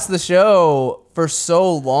who's watched the show for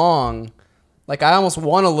so long, like I almost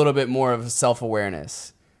want a little bit more of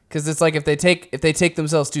self-awareness. Because it's like if they take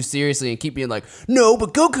themselves too seriously and keep being like, no,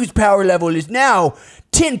 but Goku's power level is now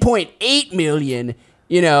 10.8 million.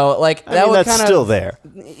 You know, like I mean, would that's kind of still there.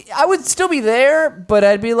 I would still be there, but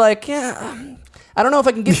I'd be like, yeah, I don't know if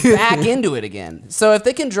I can get back into it again. So if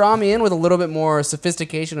they can draw me in with a little bit more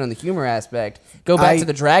sophistication on the humor aspect, go back to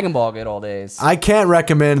the Dragon Ball good old days. I can't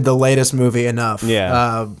recommend the latest movie enough.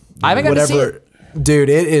 Yeah. I haven't gotten to see it. Dude,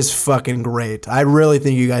 it is fucking great. I really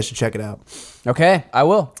think you guys should check it out. Okay, I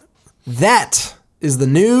will. That is the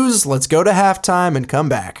news. Let's go to halftime and come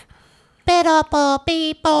back.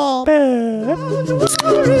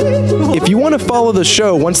 If you want to follow the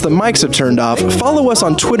show once the mics have turned off, follow us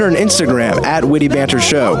on Twitter and Instagram at Witty Banter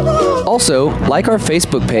Show. Also, like our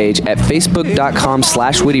Facebook page at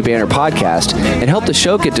facebook.com/wittybanterpodcast and help the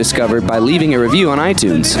show get discovered by leaving a review on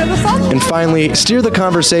iTunes. And finally, steer the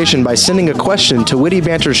conversation by sending a question to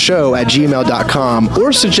wittybantershow@gmail.com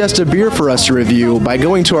or suggest a beer for us to review by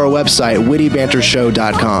going to our website,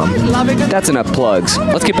 wittybantershow.com. That's enough plugs.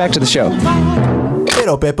 Let's get back to the show.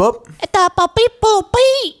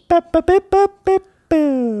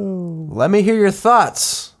 Let me hear your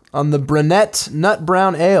thoughts on the Brunette Nut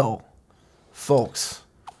Brown Ale, folks.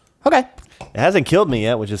 Okay. It hasn't killed me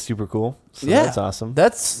yet, which is super cool. So Yeah, that's awesome.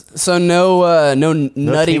 That's so no nutty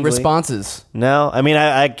tingly. responses. No, I mean,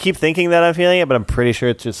 I keep thinking that I'm feeling it, but I'm pretty sure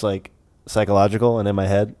it's just like psychological and in my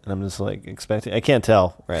head, and I'm just like expecting. I can't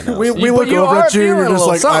tell right now. We But look you over are at you and you're feeling a just little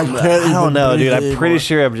like, I something. can't I don't know, dude. I'm breathe pretty anymore.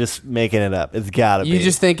 sure I'm just making it up. It's gotta be. You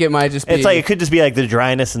just think it might just be. It's like it could just be like the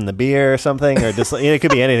dryness in the beer or something, or just it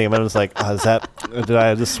could be anything. But I'm just like, oh, is that? Did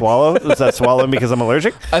I just swallow? Is that swallowing because I'm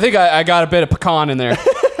allergic? I think I got a bit of pecan in there.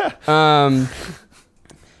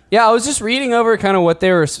 Yeah, I was just reading over kind of what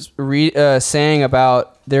they were saying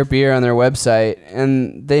about their beer on their website,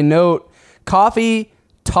 and they note coffee,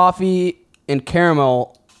 toffee, and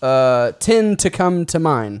caramel tend to come to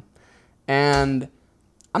mind, and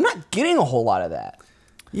I'm not getting a whole lot of that.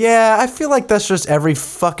 Yeah, I feel like that's just every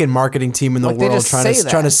fucking marketing team in the Like, they world just trying say to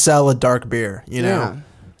that. sell a dark beer. You know.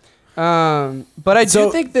 Yeah. But I do So-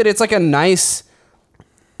 think that it's like a nice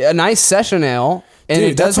session ale. And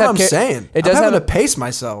Dude, it does that's what have I'm saying. It does I'm have having to pace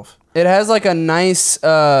myself. It has like a nice,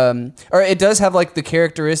 or it does have like the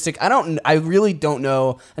characteristic. I really don't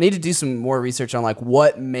know. I need to do some more research on like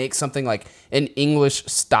what makes something like an English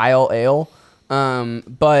style ale.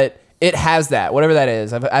 But it has that, whatever that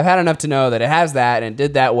is. I've had enough to know that it has that and it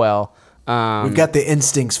did that well. We've got the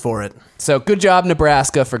instincts for it. So good job,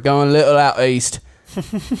 Nebraska, for going a little out east.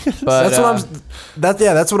 But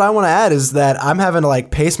That's what I want to add is that I'm having to like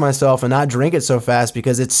pace myself and not drink it so fast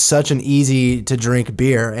because it's such an easy to drink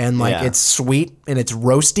beer and like Yeah. it's sweet and it's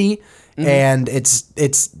roasty Mm-hmm. and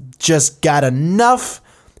it's just got enough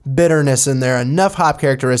bitterness in there, enough hop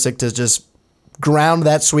characteristic to just ground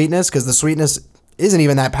that sweetness because the sweetness isn't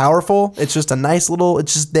even that powerful. It's just a nice little.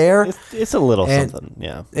 It's just there. It's a little And- something.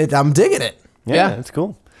 Yeah. I'm digging it. Yeah. It's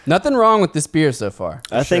cool. nothing wrong with this beer so far.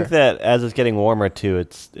 I think sure. that as it's getting warmer too,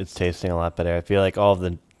 it's tasting a lot better. I feel like all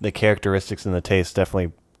of the characteristics and the taste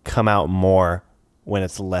definitely come out more when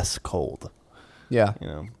it's less cold. Yeah. You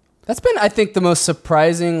know, That's been, I think, the most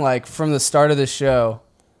surprising, like, from the start of the show.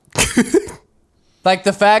 Like,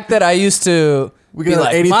 the fact that I used to be got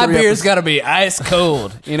like, 83 my beer's episodes. got to be ice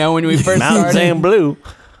cold, you know, when we first Mountain started. Sand Blue.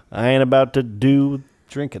 I ain't about to do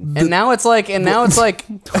drinking. And now it's like,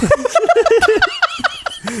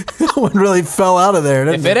 One really fell out of there.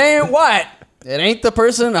 If it ain't white, it ain't the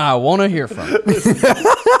person I want to hear from.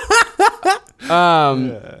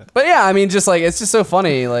 But yeah, I mean, just like it's just so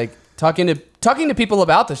funny, like talking to people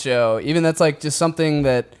about the show. Even that's like just something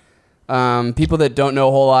that people that don't know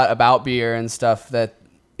a whole lot about beer and stuff. That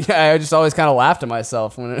I just always kind of laugh to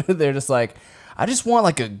myself when they're just like, I just want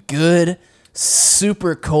like a good,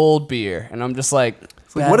 super cold beer, and I'm just like,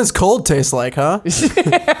 what does cold taste like, huh?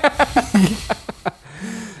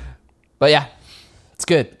 But yeah, it's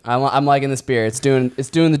good. I'm liking this beer. It's doing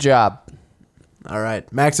the job. All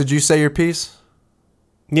right, Max, did you say your piece?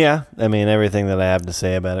 Yeah, I mean, everything that I have to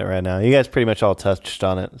say about it right now. You guys pretty much all touched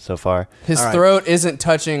on it so far. His All right. throat isn't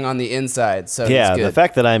touching on the inside, so Yeah, he's good. the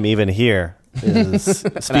fact that I'm even here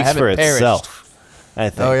speaks haven't for perished. itself, I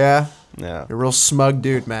think. Oh yeah, Yeah. you're a real smug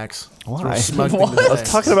dude, Max. Why? It's a real smug thing to I was say.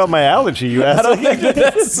 talking about my allergy, you asshole.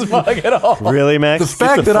 That's smug at all. Really, Max? The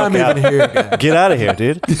fact that I'm even here. Get out of here,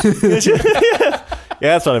 dude.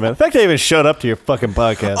 Yeah, that's what I meant. The fact that I even showed up to your fucking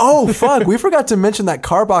podcast. Oh fuck, we forgot to mention that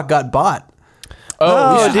Carbach got bought.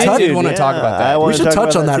 Oh, we should I did touch- want to talk about that. We should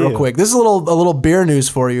touch on that real too. quick. This is a little beer news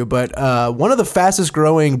for you, but one of the fastest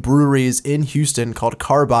growing breweries in Houston called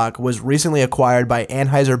Carbach was recently acquired by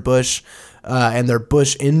Anheuser-Busch and their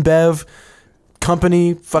Busch InBev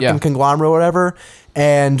company, fucking conglomerate or whatever.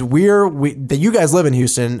 And you guys live in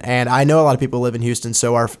Houston, and I know a lot of people live in Houston,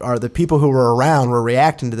 so are the people who were around were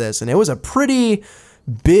reacting to this, and it was a pretty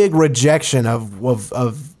big rejection of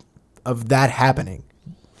that happening.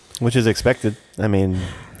 Which is expected. I mean,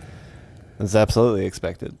 it's absolutely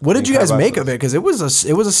expected. What did you guys Carbach make of it? Because it was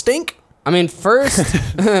a stink. I mean, first,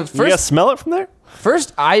 You guys smell it from there?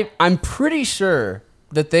 first, I'm pretty sure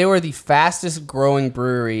that they were the fastest growing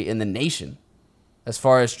brewery in the nation, as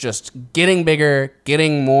far as just getting bigger,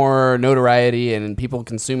 getting more notoriety, and people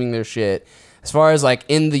consuming their shit. As far as like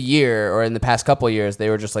in the year or in the past couple of years,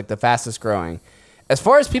 they were just like the fastest growing. As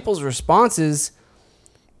far as people's responses,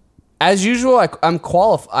 as usual,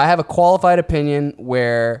 I have a qualified opinion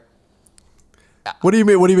where What do you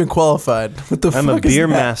mean? What do you mean qualified? What the I'm fuck a is beer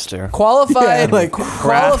that? master. qualified Yeah, like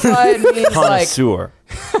qualified means like Connoisseur.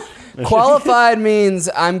 qualified means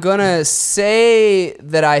I'm gonna say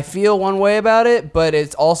that I feel one way about it, but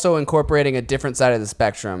it's also incorporating a different side of the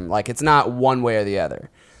spectrum. Like it's not one way or the other.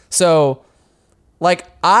 So, like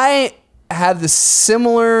I have the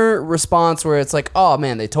similar response where it's like, oh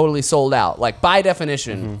man, they totally sold out. Like by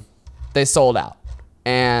definition, they sold out,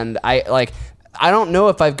 and I don't know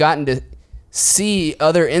if I've gotten to see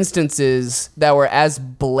other instances that were as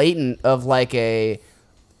blatant of like an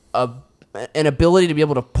ability to be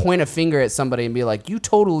able to point a finger at somebody and be like, you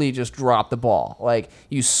totally just dropped the ball. Like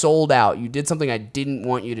you sold out. You did something I didn't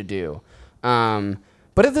want you to do.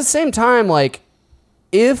 But at the same time, like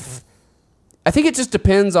I think it just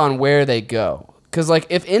depends on where they go. Cause like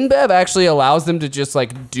if InBev actually allows them to just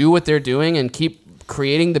like do what they're doing and keep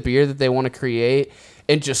creating the beer that they want to create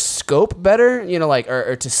and just scope better, you know, like,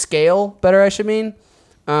 or to scale better, I should mean.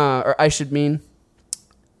 I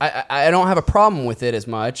don't have a problem with it as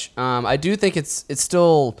much. I do think it's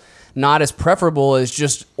still not as preferable as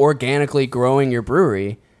just organically growing your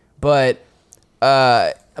brewery, but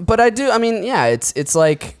I do. I mean, yeah, it's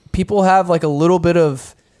like people have like a little bit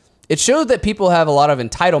of. It showed that people have a lot of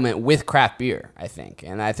entitlement with craft beer, I think,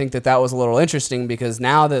 and I think that was a little interesting because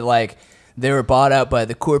now that like they were bought out by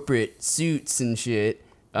the corporate suits and shit.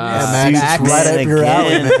 man, Max- it's right up your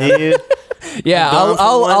alley, man. dude. Yeah, Gone for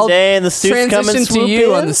I'll one day and the suits come and transition to swoop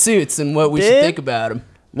you in? on the suits and what we should Dude. think about them.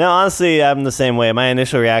 No, honestly, I'm the same way. My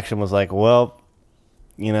initial reaction was like, well,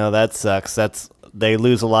 you know, that sucks. They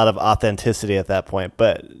lose a lot of authenticity at that point.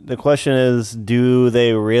 But the question is, do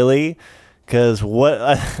they really? Because what,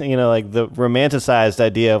 like the romanticized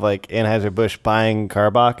idea of like Anheuser-Busch buying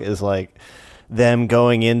Carbach is like them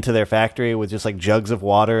going into their factory with just like jugs of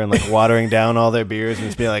water and like watering down all their beers and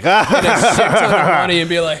just being like, Shit ton of money and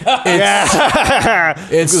be like,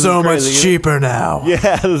 It's so much crazy. cheaper now.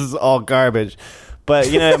 yeah, this is all garbage. But,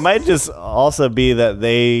 it might just also be that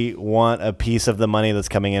they want a piece of the money that's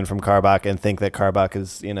coming in from Carbach and think that Carbach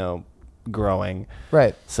is, growing.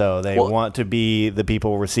 right. So they Well- want to be the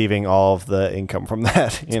people receiving all of the income from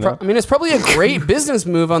that, I mean, it's probably a great business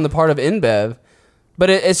move on the part of InBev, but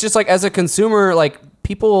it's just like as a consumer, like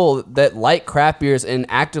people that like craft beers and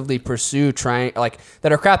actively pursue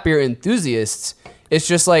that are craft beer enthusiasts. It's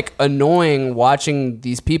just like annoying watching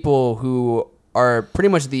these people who are pretty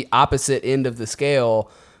much the opposite end of the scale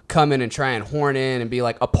come in and try and horn in and be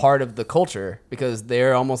like a part of the culture because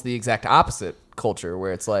they're almost the exact opposite culture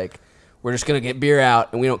where it's like we're just gonna get beer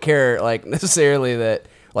out and we don't care like necessarily that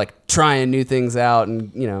like trying new things out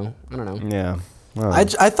and I don't know. Yeah.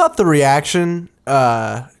 I thought the reaction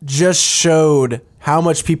just showed how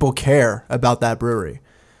much people care about that brewery,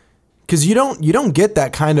 because you don't get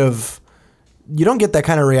that kind of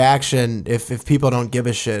reaction if people don't give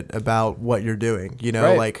a shit about what you're doing. You know,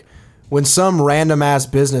 Right. like when some random ass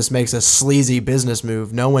business makes a sleazy business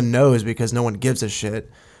move, no one knows because no one gives a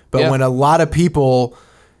shit. But Yeah. when a lot of people,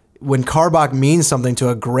 when Karbach means something to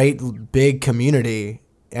a great big community,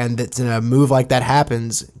 and it's in a move like that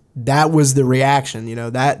happens, that was the reaction. You know,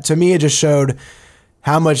 that to me it just showed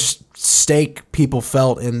how much stake people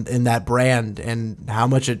felt in that brand and how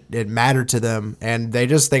much it mattered to them. And they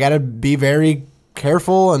got to be very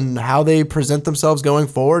careful in how they present themselves going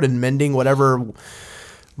forward and mending whatever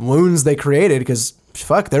wounds they created, because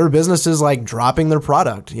fuck, there were businesses like dropping their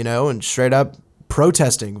product, you know, and straight up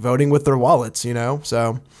protesting, voting with their wallets, you know.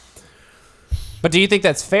 So But do you think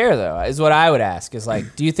that's fair, though, is what I would ask. Is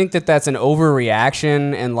like, do you think that that's an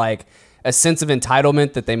overreaction and like a sense of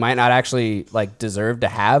entitlement that they might not actually like deserve to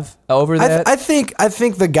have over that? I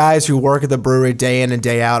think the guys who work at the brewery day in and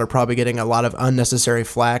day out are probably getting a lot of unnecessary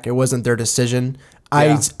flack. It wasn't their decision.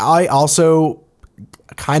 Yeah. I also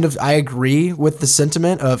I agree with the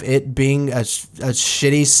sentiment of it being a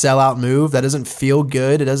shitty sellout move. That doesn't feel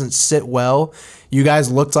good. It doesn't sit well. You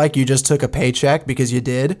guys looked like you just took a paycheck because you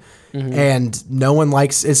did. Mm-hmm. And no one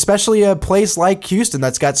likes, especially a place like Houston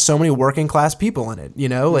that's got so many working class people in it. You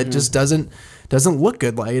know, Mm-hmm. it just doesn't look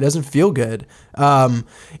good. Like, it doesn't feel good. And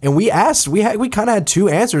we asked, we kind of had two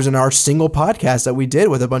answers in our single podcast that we did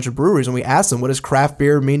with a bunch of breweries, and we asked them, what does craft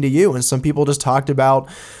beer mean to you? And some people just talked about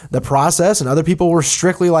the process, and other people were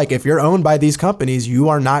strictly like, if you're owned by these companies, you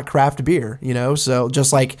are not craft beer, you know? So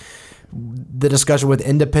just like the discussion with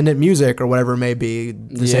independent music or whatever it may be,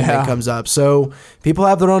 the same Yeah. thing comes up. So people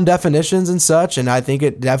have their own definitions and such, and I think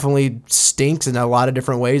it definitely stinks in a lot of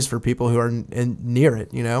different ways for people who are near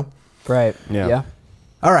it, you know? Right. Yeah.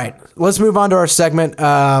 All right, let's move on to our segment.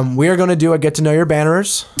 We are going to do a get to know your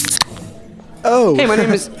banners. Oh. Hey, my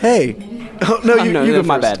name is- Hey. Oh no, Oh, you no, go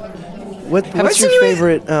my first. bad. What's I your seen you in-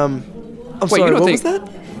 favorite? I'm Wait, sorry. you don't What think- was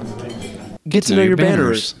that? Get to know your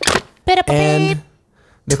banners. And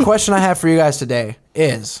the question I have for you guys today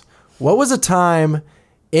is, what was a time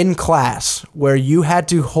in class where you had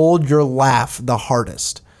to hold your laugh the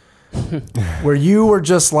hardest? Where you were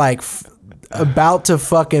just like about to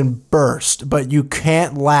fucking burst, but you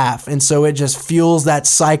can't laugh. And so it just fuels that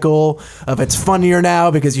cycle of it's funnier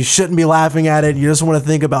now because you shouldn't be laughing at it. You just want to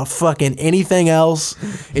think about fucking anything else.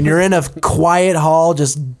 And you're in a quiet hall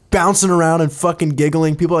just bouncing around and fucking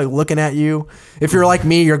giggling. People are like looking at you. If you're like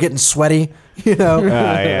me, you're getting sweaty, you know?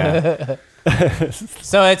 Yeah.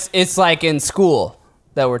 So it's like in school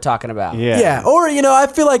that we're talking about. Yeah. Yeah. Or, you know, I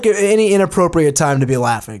feel like any inappropriate time to be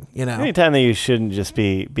laughing, you know? Anytime that you shouldn't just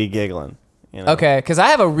be giggling. You know? Okay, because I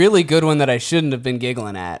have a really good one that I shouldn't have been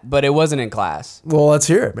giggling at, but it wasn't in class. Well, let's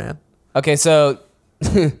hear it, man. Okay, so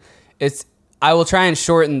I will try and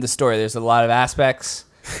shorten the story. There's a lot of aspects,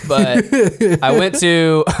 but I went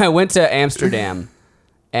to Amsterdam,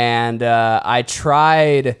 and I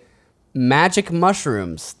tried magic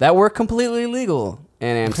mushrooms that were completely legal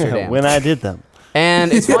in Amsterdam. When I did them.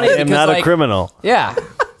 And it's funny I because am not like, a criminal. Yeah.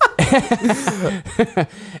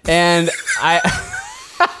 And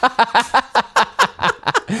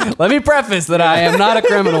let me preface that I am not a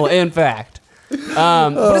criminal, in fact.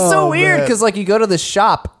 But it's so weird because like you go to the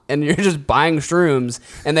shop and you're just buying shrooms,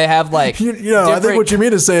 and they have like You know, I think what you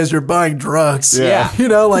mean to say is you're buying drugs. Yeah. You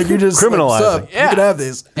know, like you just Criminalizing. Like, "What's up? Yeah. You can have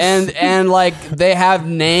these. and like they have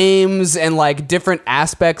names and like different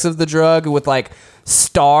aspects of the drug with like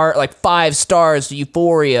 5 stars to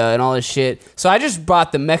euphoria and all this shit. So I just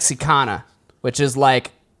bought the Mexicana, which is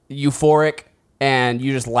like euphoric, and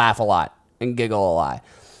you just laugh a lot and giggle a lot.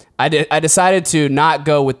 I decided to not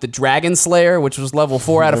go with the Dragon Slayer, which was level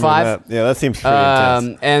 4 out of 5. Yeah, that seems pretty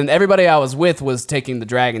intense. And everybody I was with was taking the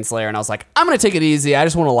Dragon Slayer, and I was like, I'm gonna take it easy. I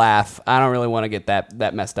just want to laugh. I don't really want to get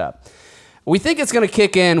that messed up. We think it's gonna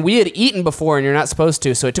kick in. We had eaten before, and you're not supposed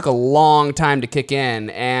to, so it took a long time to kick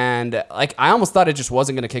in. And like, I almost thought it just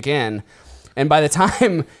wasn't gonna kick in. And by the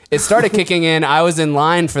time it started kicking in, I was in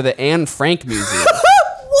line for the Anne Frank Museum.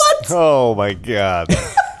 Oh my god.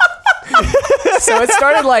 So it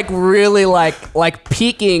started like really like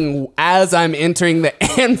peaking as I'm entering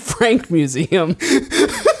the Anne Frank Museum.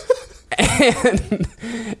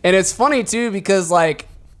 And it's funny too because like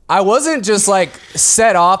I wasn't just like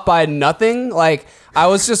set off by nothing. Like I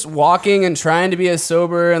was just walking and trying to be as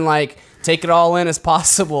sober and like take it all in as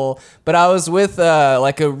possible. But I was with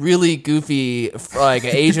like a really goofy like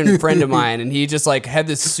Asian friend of mine, and he just like had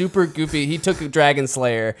this super goofy. He took a Dragon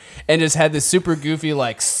Slayer and just had this super goofy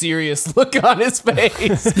like serious look on his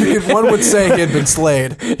face. One would say he had been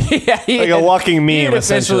slayed. Yeah, he Like a walking he meme, had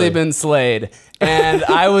officially essentially. been slayed, and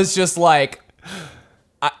I was just like.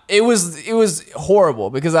 It was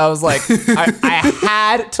horrible because I was like I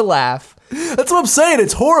had to laugh. That's what I'm saying.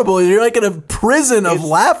 It's horrible. You're like in a prison of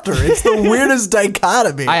laughter. It's the weirdest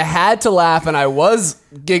dichotomy. I had to laugh and I was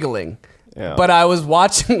giggling, Yeah. but I was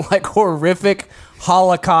watching like horrific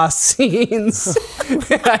Holocaust scenes.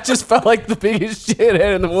 And I just felt like the biggest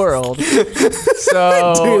shithead in the world.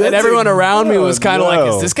 So, Dude, and that's everyone around me was kind of like,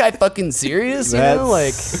 no. "Is this guy fucking serious?" You know,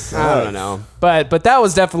 like That's- I don't know. But that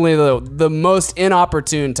was definitely the most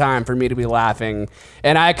inopportune time for me to be laughing,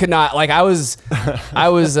 and I could not like I was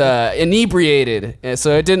inebriated, and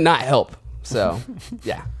so it did not help. So,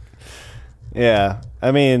 yeah. Yeah,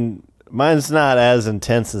 I mean, mine's not as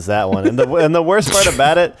intense as that one, and the worst part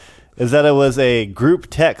about it is that it was a group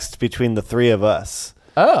text between the three of us.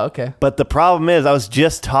 Oh, okay. But the problem is, I was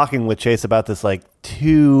just talking with Chase about this like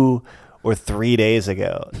 2 or 3 days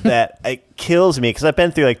ago. That it kills me because I've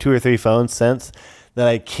been through like 2 or 3 phones since that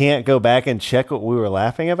I can't go back and check what we were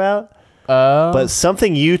laughing about. But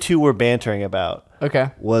something you two were bantering about.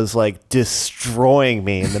 Okay. Was like destroying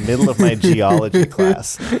me in the middle of my geology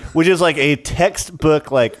class, which is like a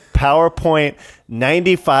textbook, like PowerPoint,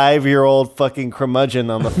 95-year-old fucking curmudgeon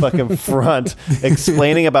on the fucking front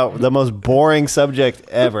explaining about the most boring subject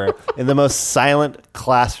ever in the most silent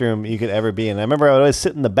classroom you could ever be in. I remember I would always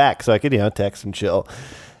sit in the back so I could, text and chill.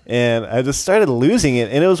 And I just started losing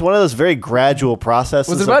it. And it was one of those very gradual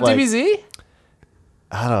processes. Was it about of like, DBZ?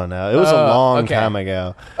 I don't know. It was a long okay. time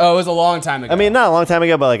ago. Oh, it was a long time ago. I mean, not a long time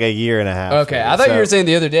ago, but like a year and a half. okay. I thought you were saying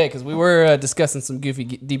the other day because we were discussing some goofy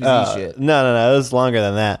DBZ shit. No. It was longer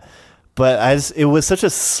than that. But it was such a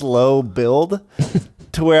slow build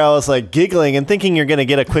to where I was like giggling and thinking you're going to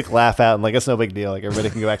get a quick laugh out and like, it's no big deal. Like everybody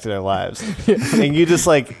can go back to their lives. And you just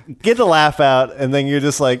like get the laugh out and then you're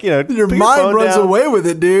just like, Your put mind phone runs down. away with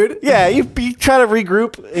it, dude. Yeah, you try to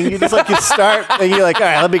regroup and you just like you start and you're like, all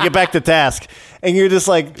right, let me get back to task. And you're just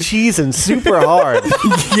like cheesing super hard.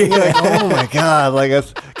 You're like, oh my God. Like,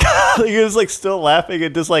 you're just like still laughing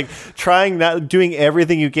and just like trying, not doing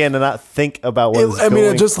everything you can to not think about what is going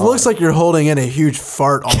on. It just looks like you're holding in a huge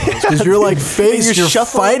fart almost because you're like you're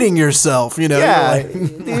shuffling. fighting yourself, Yeah, You're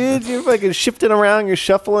like, dude, you're fucking shifting around, you're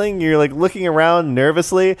shuffling, you're like looking around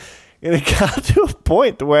nervously. And it got to a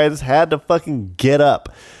point where I just had to fucking get up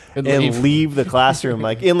and leave the classroom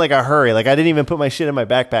like in like a hurry. Like I didn't even put my shit in my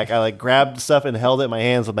backpack. I like grabbed stuff and held it in my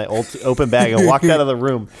hands with my open bag and walked out of the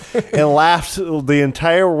room and laughed the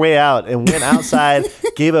entire way out and went outside,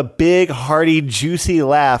 gave a big, hearty, juicy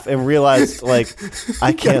laugh and realized like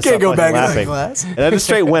I can't stop go back laughing. to class. And I just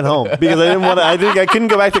straight went home because I didn't want to. I couldn't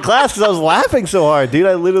go back to class because I was laughing so hard, dude.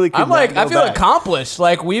 I literally couldn't. I'm like, I feel accomplished.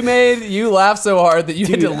 Like we made you laugh so hard that you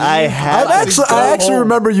had to leave. I had I actually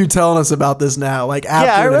remember you telling us about this now. Like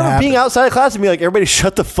after I it remember happened. being outside of class and be like, everybody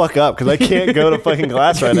shut the fuck up because I can't go to fucking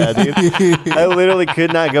class right now, dude. I literally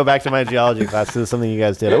could not go back to my geology class because of something you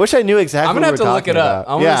guys did. I wish I knew exactly I'm gonna what have we to were look it talking up.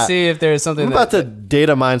 about. I want to see if there's something. I'm about to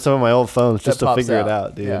data mine some of my old phones just that to pops figure it out.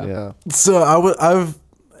 out, dude. Yeah. Yeah. So I've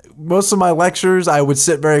most of my lectures I would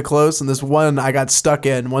sit very close, and this one I got stuck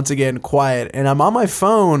in once again quiet, and I'm on my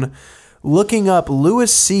phone looking up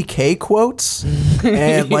Louis C.K. quotes,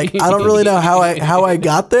 and like I don't really know how I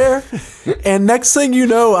got there, and next thing you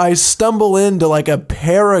know, I stumble into like a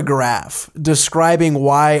paragraph describing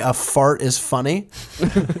why a fart is funny,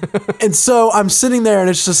 and so I'm sitting there, and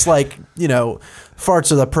it's just like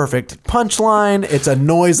farts are the perfect punchline. It's a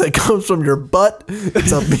noise that comes from your butt.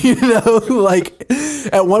 It's a, like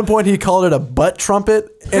at one point he called it a butt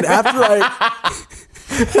trumpet. And after I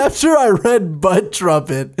read butt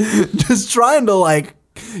trumpet, just trying to like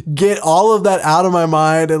get all of that out of my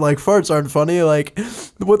mind and like farts aren't funny. Like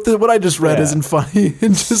what I just read isn't funny.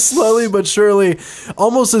 And just slowly but surely,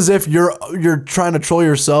 almost as if you're trying to troll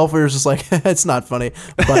yourself, where you're just like, it's not funny.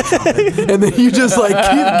 Butt trumpet. And then you just like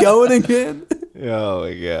keep going again. Oh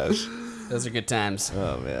my gosh. Those are good times.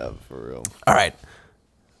 Oh man, for real. All right.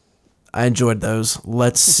 I enjoyed those.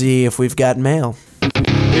 Let's see if we've got mail.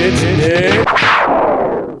 It's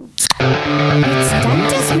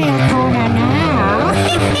Dentist Mail Corner now.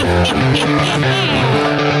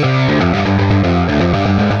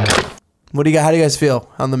 What do you got? How do you guys feel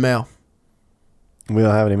on the mail? We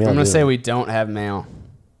don't have any mail. I'm gonna do say we? we don't have mail.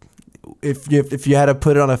 If you had to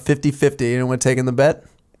put it on a 50-50, anyone taking the bet?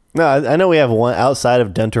 No, I know we have one outside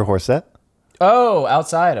of Denter Horset. Oh,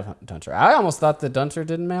 outside of Dunter. I almost thought that Dunter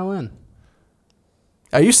didn't mail in.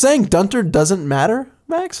 Are you saying Dunter doesn't matter,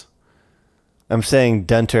 Max? I'm saying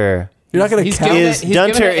Dunter You're not going to He's count. giving is it- he's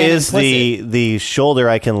giving Dunter it an is implicit. the shoulder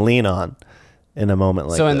I can lean on in a moment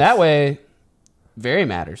like So this. in that way, very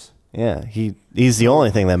matters. Yeah, he's the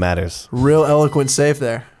only thing that matters. Real eloquent save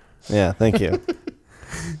there. Yeah, thank you.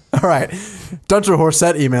 All right. Dunter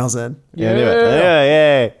Horsett emails in. Yeah, do it. Yeah,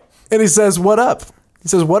 yay. And he says, what up? He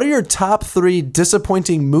says, what are your top 3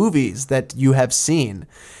 disappointing movies that you have seen?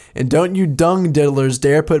 And don't you dung diddlers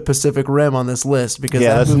dare put Pacific Rim on this list because Yeah,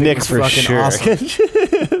 that that's movie Nick was for fucking sure.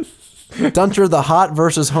 awesome. Dunter, the hot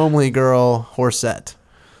versus homely girl, Horsett.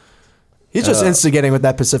 He's just instigating with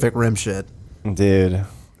that Pacific Rim shit. Dude.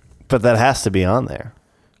 But that has to be on there.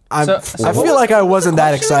 I So feel what like I wasn't that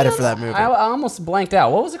Question excited again? for that movie. I almost blanked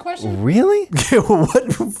out. What was the question? Really?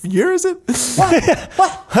 What year is it? What?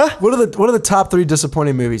 Huh? What are the top 3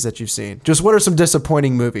 disappointing movies that you've seen? Just what are some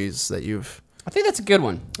disappointing movies that you've? I think that's a good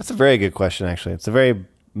one. That's a very good question, actually. It's a very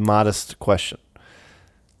modest question.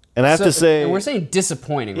 And I have to say, we're saying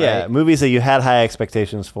disappointing, yeah, right? movies that you had high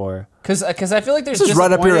expectations for. Because I feel like there's This is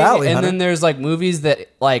right up your disappointing, alley, and Hunter. then there's like movies that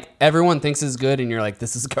like everyone thinks is good, and you're like,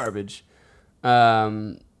 this is garbage.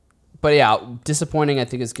 But yeah, disappointing. I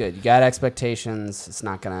think is good. You got expectations. It's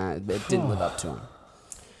not gonna. It didn't live up to them.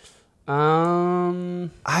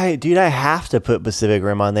 I have to put Pacific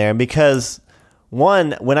Rim on there, and because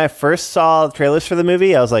one, when I first saw the trailers for the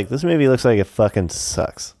movie, I was like, this movie looks like it fucking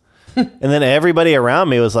sucks. And then everybody around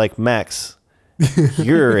me was like, Max,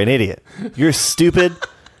 you're an idiot. You're stupid.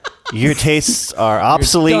 Your tastes are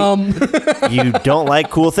obsolete. You don't like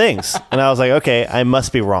cool things. And I was like, okay, I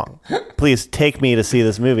must be wrong. Please take me to see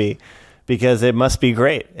this movie because it must be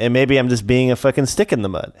great. And maybe I'm just being a fucking stick in the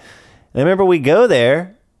mud. And I remember we go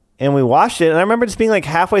there and we watched it. And I remember just being like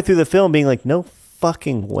halfway through the film being like, no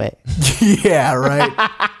fucking way. Yeah, right.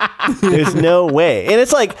 There's no way. And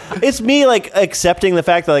it's like, it's me like accepting the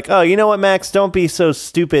fact that like, oh, you know what, Max, don't be so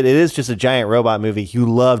stupid. It is just a giant robot movie. You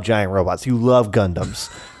love giant robots. You love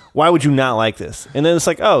Gundams. Why would you not like this? And then it's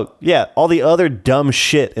like, oh, yeah, all the other dumb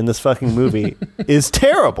shit in this fucking movie is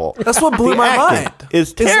terrible. That's what blew The my acting mind.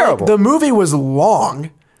 is It's like terrible. the movie was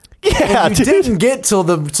long. Yeah, And you dude. didn't get to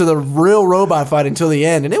the real robot fight until the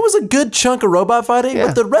end, and it was a good chunk of robot fighting. Yeah.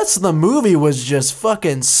 But the rest of the movie was just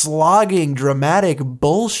fucking slogging, dramatic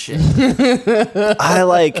bullshit. I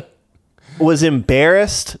like was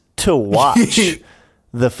embarrassed to watch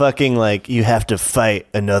the fucking like you have to fight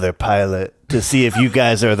another pilot to see if you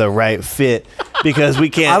guys are the right fit because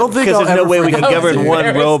we can't. I don't think because I'll there's no ever way we forget can that. govern one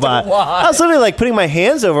Embarrassed to robot. watch. I was literally like putting my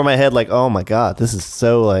hands over my head, like, oh my god, this is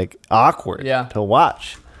so like awkward Yeah. to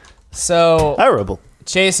watch. So Terrible.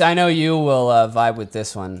 Chase, I know you will vibe with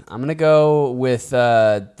this one. I'm gonna go with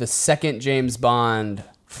the second James Bond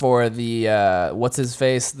for the what's his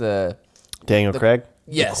face the Daniel Craig.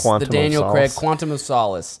 yes Quantum the Daniel of Craig Solace. Quantum of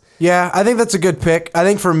Solace. Yeah, I think that's a good pick. I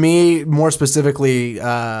think for me, more specifically,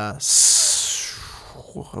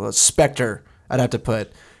 Spectre, I'd have to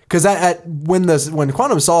put. Because when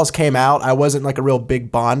Quantum of Solace came out, I wasn't like a real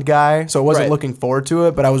big Bond guy, so I wasn't Right. looking forward to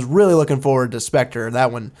it. But I was really looking forward to Spectre.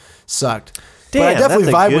 That one sucked. But I Damn, definitely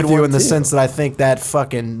that's a vibe good with you one, in the too. sense that I think that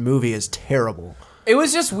fucking movie is terrible. It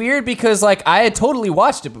was just weird because like I had totally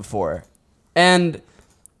watched it before, and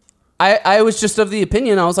I was just of the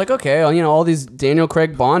opinion I was like, okay, well, you know, all these Daniel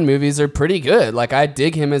Craig Bond movies are pretty good. Like I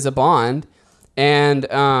dig him as a Bond,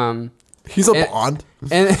 and He's a And- Bond.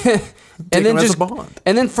 and and him then as a just Bond.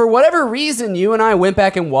 and then for whatever reason you and I went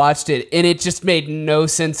back and watched it and it just made no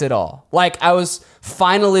sense at all. Like I was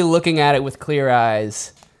finally looking at it with clear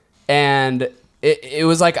eyes and it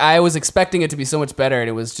was like I was expecting it to be so much better and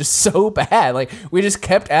it was just so bad. Like we just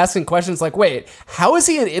kept asking questions like, wait, how is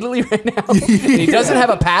he in Italy right now? And he doesn't have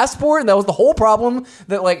a passport and that was the whole problem.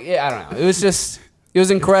 That like I don't know. It was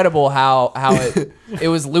incredible how it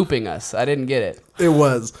was looping us. I didn't get it. It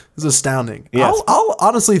was astounding. Yes. I'll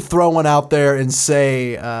honestly throw one out there and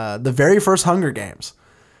say the very first Hunger Games.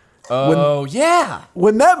 Oh yeah.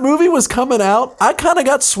 When that movie was coming out, I kind of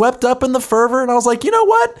got swept up in the fervor, and I was like, you know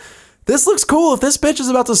what? This looks cool. If this bitch is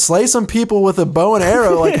about to slay some people with a bow and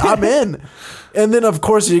arrow, like I'm in. And then of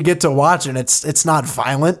course you get to watch and it's not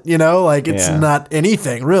violent, you know, like it's Yeah. not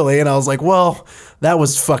anything really. And I was like, well, that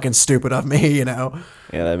was fucking stupid of me, you know.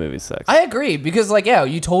 Yeah, that movie sucks. I agree because like yeah,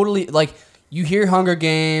 you totally like you hear Hunger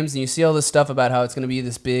Games and you see all this stuff about how it's going to be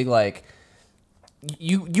this big like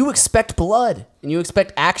you expect blood and you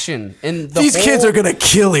expect action and These kids are gonna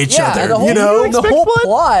kill each yeah, other, and the whole, you know.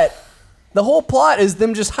 the whole plot is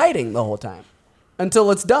them just hiding the whole time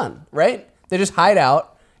until it's done, right? They just hide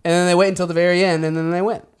out and then they wait until the very end and then they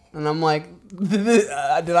win. And I'm like, Did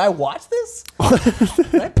I watch this?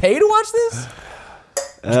 Did I pay to watch this?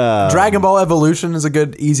 Dragon Ball Evolution is a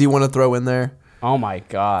good, easy one to throw in there. Oh my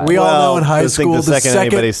god. We all know in high I think school the second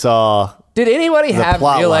anybody saw. Did anybody the have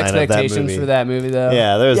plot real line of that expectations movie. for that movie though?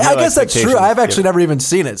 Yeah, there's. Yeah, no I guess that's true. expectations I've actually given. never even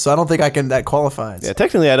seen it, so I don't think that qualifies. Yeah,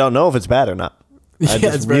 technically, I don't know if it's bad or not. Yeah, I'm it's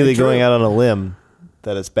just very really true. going out on a limb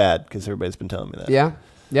that it's bad because everybody's been telling me that. Yeah.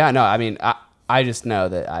 Yeah, no, I mean, I just know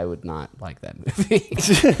that I would not like that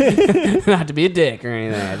movie. Not to be a dick or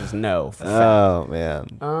anything. I just know. For a fact. Oh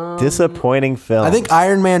man, disappointing film. I think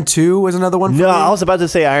Iron Man 2 was another one for No, me. I was about to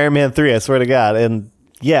say Iron Man 3. I swear to God, and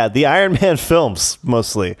yeah, the Iron Man films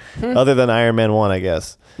mostly, other than Iron Man 1, I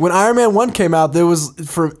guess. When Iron Man 1 came out, it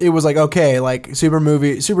was like, okay, like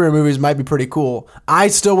superhero movies might be pretty cool. I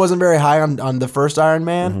still wasn't very high on the first Iron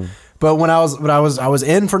Man. But when I was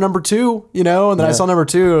in for number 2, you know, and then I saw number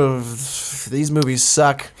 2, these movies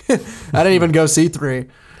suck. I didn't even go see 3.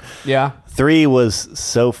 Yeah. 3 was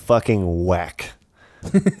so fucking whack.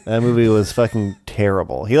 That movie was fucking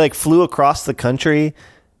terrible. He like flew across the country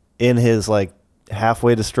in his like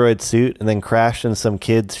halfway destroyed suit and then crashed in some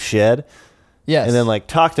kid's shed. Yes. And then like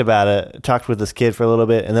talked with this kid for a little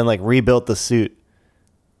bit and then like rebuilt the suit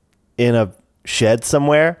in a shed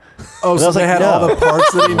somewhere. Oh, And I so was they like, had no. all the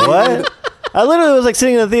parts that he needed. What? I literally was like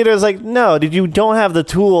sitting in the theater. I was like, no, dude, you don't have the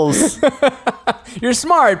tools. You're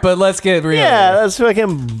smart, but let's get real. Yeah, here. that's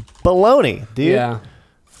fucking baloney, dude. Yeah.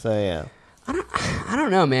 So yeah. I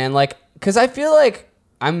don't know, man. Like, because I feel like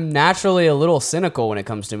I'm naturally a little cynical when it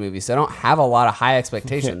comes to movies. So I don't have a lot of high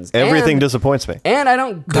expectations. Everything and, disappoints me. And I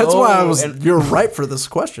don't go. That's why and you're right for this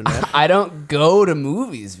question, man. I don't go to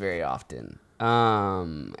movies very often.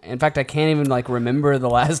 In fact, I can't even like remember the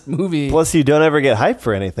last movie. Plus, you don't ever get hyped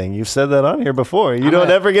for anything. You've said that on here before. You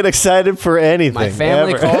don't ever get excited for anything. My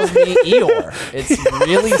family ever. calls me Eeyore. It's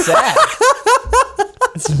really sad.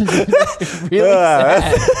 It's really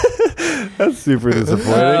sad. That's super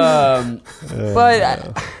disappointing.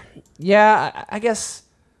 But I guess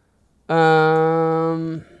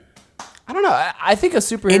I don't know. I think a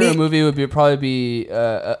superhero movie would probably be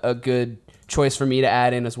a good choice for me to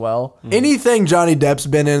add in as well. Anything Johnny Depp's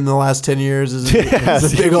been in the last 10 years is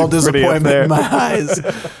a big old pretty up disappointment there. in my eyes.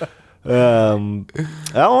 I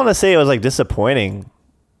don't want to say it was like disappointing,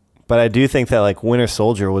 but I do think that like Winter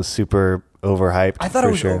Soldier was super overhyped. I thought for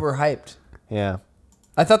it was sure. overhyped. Yeah.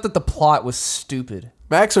 I thought that the plot was stupid.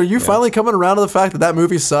 Max, are you finally coming around to the fact that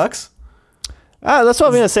movie sucks? That's what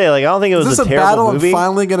I'm gonna say. Like, I don't think it Is was this a a terrible battle movie, I'm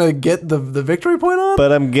finally going to get the victory point on?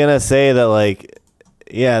 but I'm gonna say that like,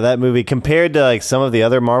 yeah, that movie compared to like some of the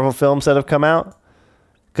other Marvel films that have come out,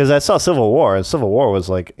 because I saw Civil War and Civil War was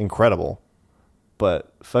like incredible,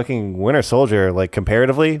 but fucking Winter Soldier like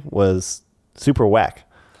comparatively was super whack.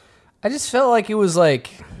 I just felt like it was like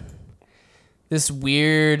this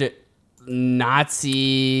weird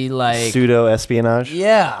Nazi like Pseudo espionage.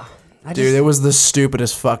 yeah. Dude, it was the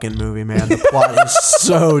stupidest fucking movie, man. The plot is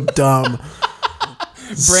so dumb.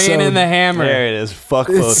 Bringing in the hammer. There it is. Fuck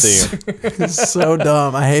both of you. It's so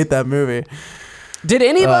dumb. I hate that movie. Did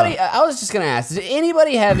anybody? I was just gonna ask. Did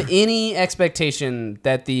anybody have any expectation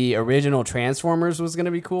that the original Transformers was gonna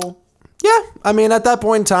be cool? Yeah, I mean, at that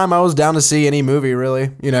point in time, I was down to see any movie, really,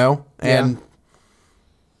 you know? And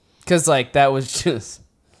Because like that was just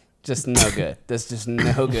no good. That's just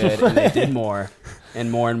no good. And they did more and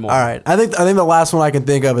more and more. all right, I think the last one I can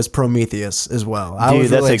think of is Prometheus as well. I Dude, was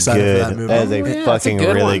that's really a excited for that good. movie. That is Oh, a yeah, that's a fucking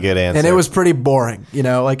good really one. good answer. And it was pretty boring, you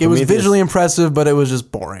know? Like, it was Prometheus- visually impressive, but it was just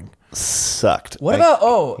boring. sucked. What Like, about?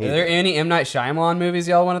 Are there any M Night Shyamalan movies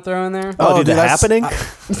y'all want to throw in there? Oh, dude, The I s- Happening?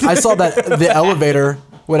 I saw that, the elevator,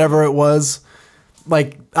 whatever it was.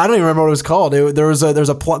 Like, I don't even remember what it was called. There's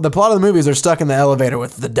a plot. The plot of the movie is they're stuck in the elevator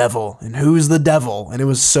with the devil, and who's the devil? And it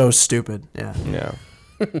was so stupid. Yeah, Yeah.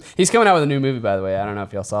 He's coming out with a new movie, by the way. I don't know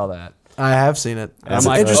if y'all saw that. I have seen it. And It's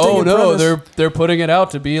I'm an like, interesting oh no, premise. they're putting it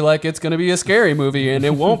out to be like it's gonna be a scary movie, and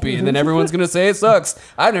it won't be, and then everyone's gonna say it sucks.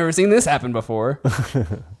 I've never seen this happen before.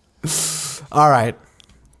 All right.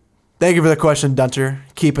 Thank you for the question, Dunter.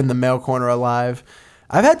 Keeping the mail corner alive.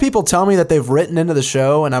 I've had people tell me that they've written into the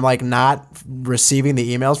show and I'm like not receiving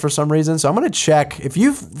the emails for some reason. So I'm going to check. If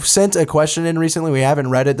you've sent a question in recently, we haven't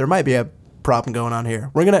read it, there might be a problem going on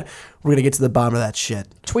here. We're going to get to the bottom of that shit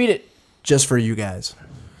Tweet it. just for you guys.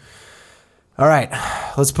 All right.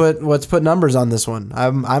 Let's put numbers on this one.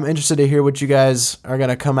 I'm interested to hear what you guys are going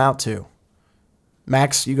to come out to.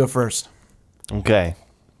 Max, you go first. Okay.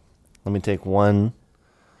 Let me take one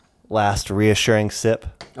last reassuring sip.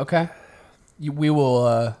 Okay. We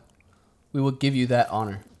will give you that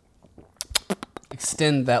honor.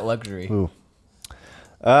 Extend that luxury. Ooh.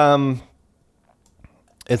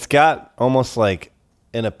 It's got almost like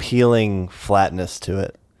an appealing flatness to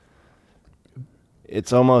it.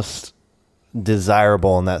 It's almost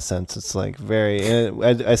desirable in that sense. It's like very,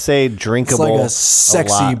 I say drinkable. It's like a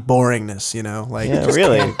sexy lot. boringness, you know? Like, Yeah,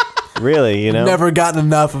 really, really, you know. never gotten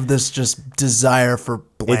enough of this just desire for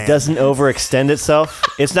bland. It doesn't overextend itself.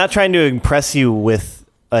 It's not trying to impress you with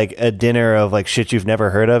like a dinner of like shit you've never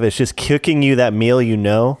heard of. It's just cooking you that meal you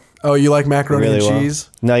know. Oh, you like macaroni really and well. cheese?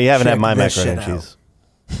 No, you haven't Check had my this macaroni and shit out. cheese.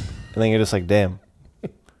 And then you're just like, damn,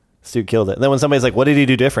 this dude killed it. And then when somebody's like, what did he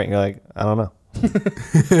do different? You're like, I don't know.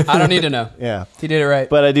 I don't need to know. Yeah. He did it right.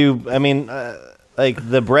 But I do, I mean, like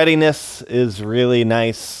the breadiness is really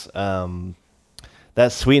nice.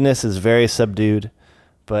 That sweetness is very subdued,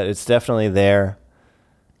 but it's definitely there.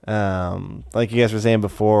 Like you guys were saying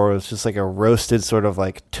before, it's just like a roasted sort of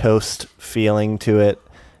like toast feeling to it.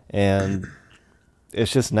 And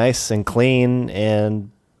it's just nice and clean and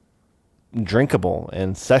drinkable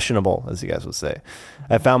and sessionable, as you guys would say.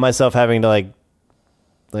 I found myself having to like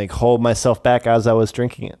hold myself back as I was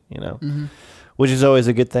drinking it, you know, which is always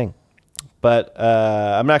a good thing. But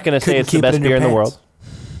I'm not going to say Couldn't it's the keep it best in your beer in the pants.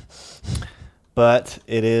 world, but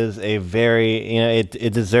it is a very, you know,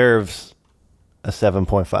 it deserves a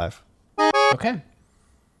 7.5. Okay.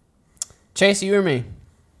 Chase, you or me?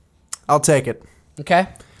 I'll take it. Okay.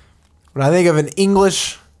 When I think of an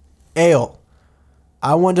English ale,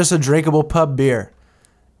 I want just a drinkable pub beer.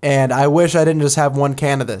 And I wish I didn't just have one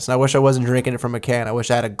can of this. And I wish I wasn't drinking it from a can. I wish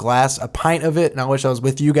I had a pint of it. And I wish I was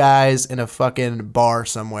with you guys in a fucking bar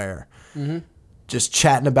somewhere. Just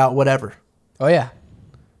chatting about whatever. Oh, yeah.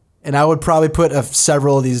 And I would probably put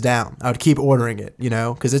several of these down. I would keep ordering it, you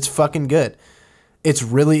know, because it's fucking good. It's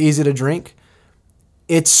really easy to drink.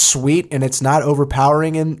 It's sweet and it's not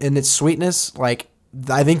overpowering in its sweetness. Like,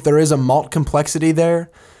 I think there is a malt complexity there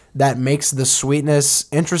that makes the sweetness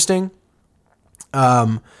interesting.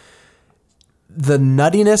 The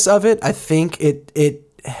nuttiness of it, I think it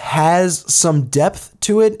has some depth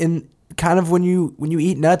to it in kind of when you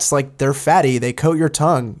eat nuts, like they're fatty, they coat your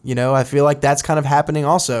tongue, you know. I feel like that's kind of happening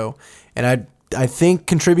also. And I think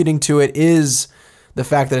contributing to it is the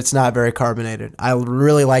fact that it's not very carbonated. I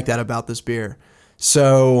really like that about this beer.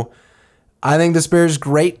 So I think this beer is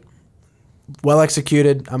great, well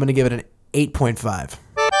executed. I'm going to give it an 8.5.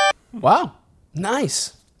 Wow.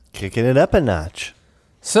 Nice. Kicking it up a notch.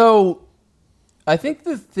 So, I think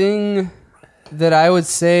the thing that I would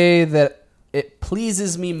say that it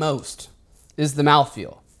pleases me most is the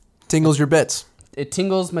mouthfeel. Tingles your bits. It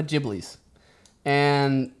tingles my giblies.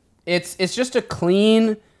 And it's just a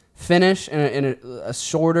clean finish and a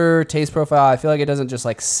shorter taste profile. I feel like it doesn't just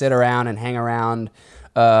like sit around and hang around.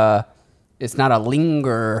 It's not a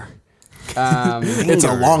linger. It's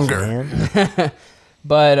a longer. Man.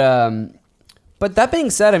 But that being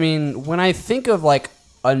said, I mean, when I think of like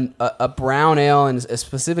a brown ale and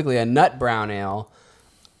specifically a nut brown ale,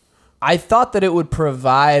 I thought that it would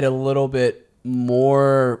provide a little bit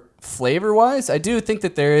more flavor wise. I do think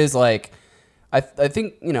that there is like, I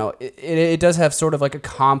think, you know, it does have sort of like a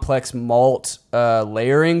complex malt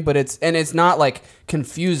layering, but it's not like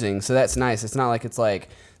confusing. So that's nice. It's not like it's like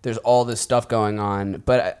there's all this stuff going on,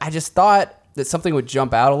 but I just thought that something would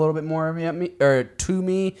jump out a little bit more at me, or to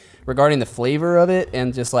me regarding the flavor of it,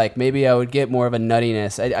 and just like maybe I would get more of a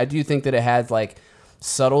nuttiness. I do think that it has like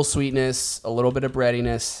subtle sweetness, a little bit of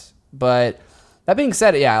breadiness, but that being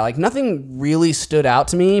said, yeah, like nothing really stood out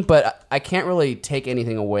to me, but I can't really take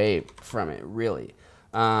anything away from it, really.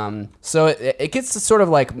 So it gets to sort of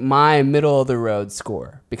like my middle of the road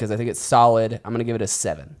score because I think it's solid. I'm gonna give it a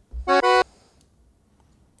 7.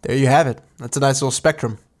 There you have it. That's a nice little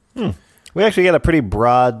spectrum. We actually got a pretty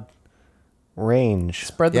broad range.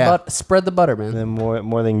 Spread the Yeah. spread the butter, man. Than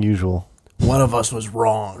more than usual. One of us was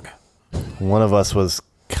wrong. One of us was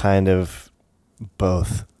kind of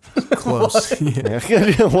both. Close. Yeah.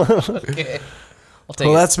 Okay. I'll take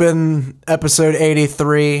Well, it. that's been episode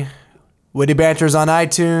 83. Witty Banter's on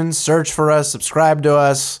iTunes. Search for us. Subscribe to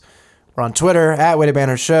us. We're on Twitter at Witty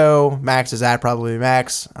Banter Show. Max is at Probably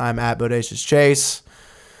Max. I'm at Bodacious Chase.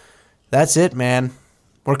 That's it, man.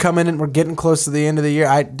 We're coming in. We're getting close to the end of the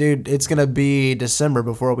year. Dude, it's going to be December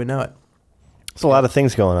before we know it. There's a lot of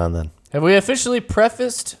things going on then. Have we officially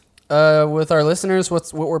prefaced with our listeners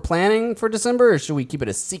what we're planning for December, or should we keep it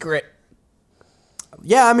a secret?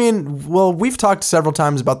 Yeah, I mean, well, we've talked several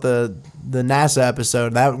times about the NASA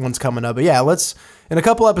episode. That one's coming up. But yeah, in a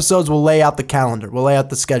couple episodes, we'll lay out the calendar. We'll lay out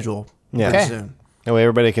the schedule. Yeah. pretty Okay. soon. That way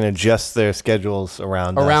everybody can adjust their schedules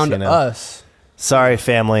around us. You know? Us. Sorry,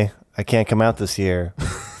 family. I can't come out this year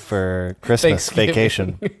for Christmas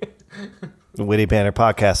Thanksgiving. vacation. The Witty Banter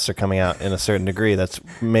podcasts are coming out in a certain degree. That's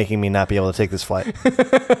making me not be able to take this flight.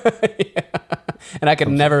 and I could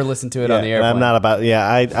never listen to it on the and airplane. I'm not about. Yeah,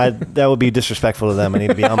 I that would be disrespectful to them. I need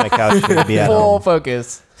to be on my couch to be at Full home.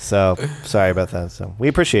 focus. So sorry about that. So we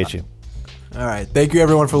appreciate you. All right. Thank you,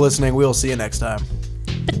 everyone, for listening. We'll see you next time.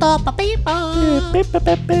 Beep, beep,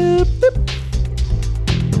 beep, beep.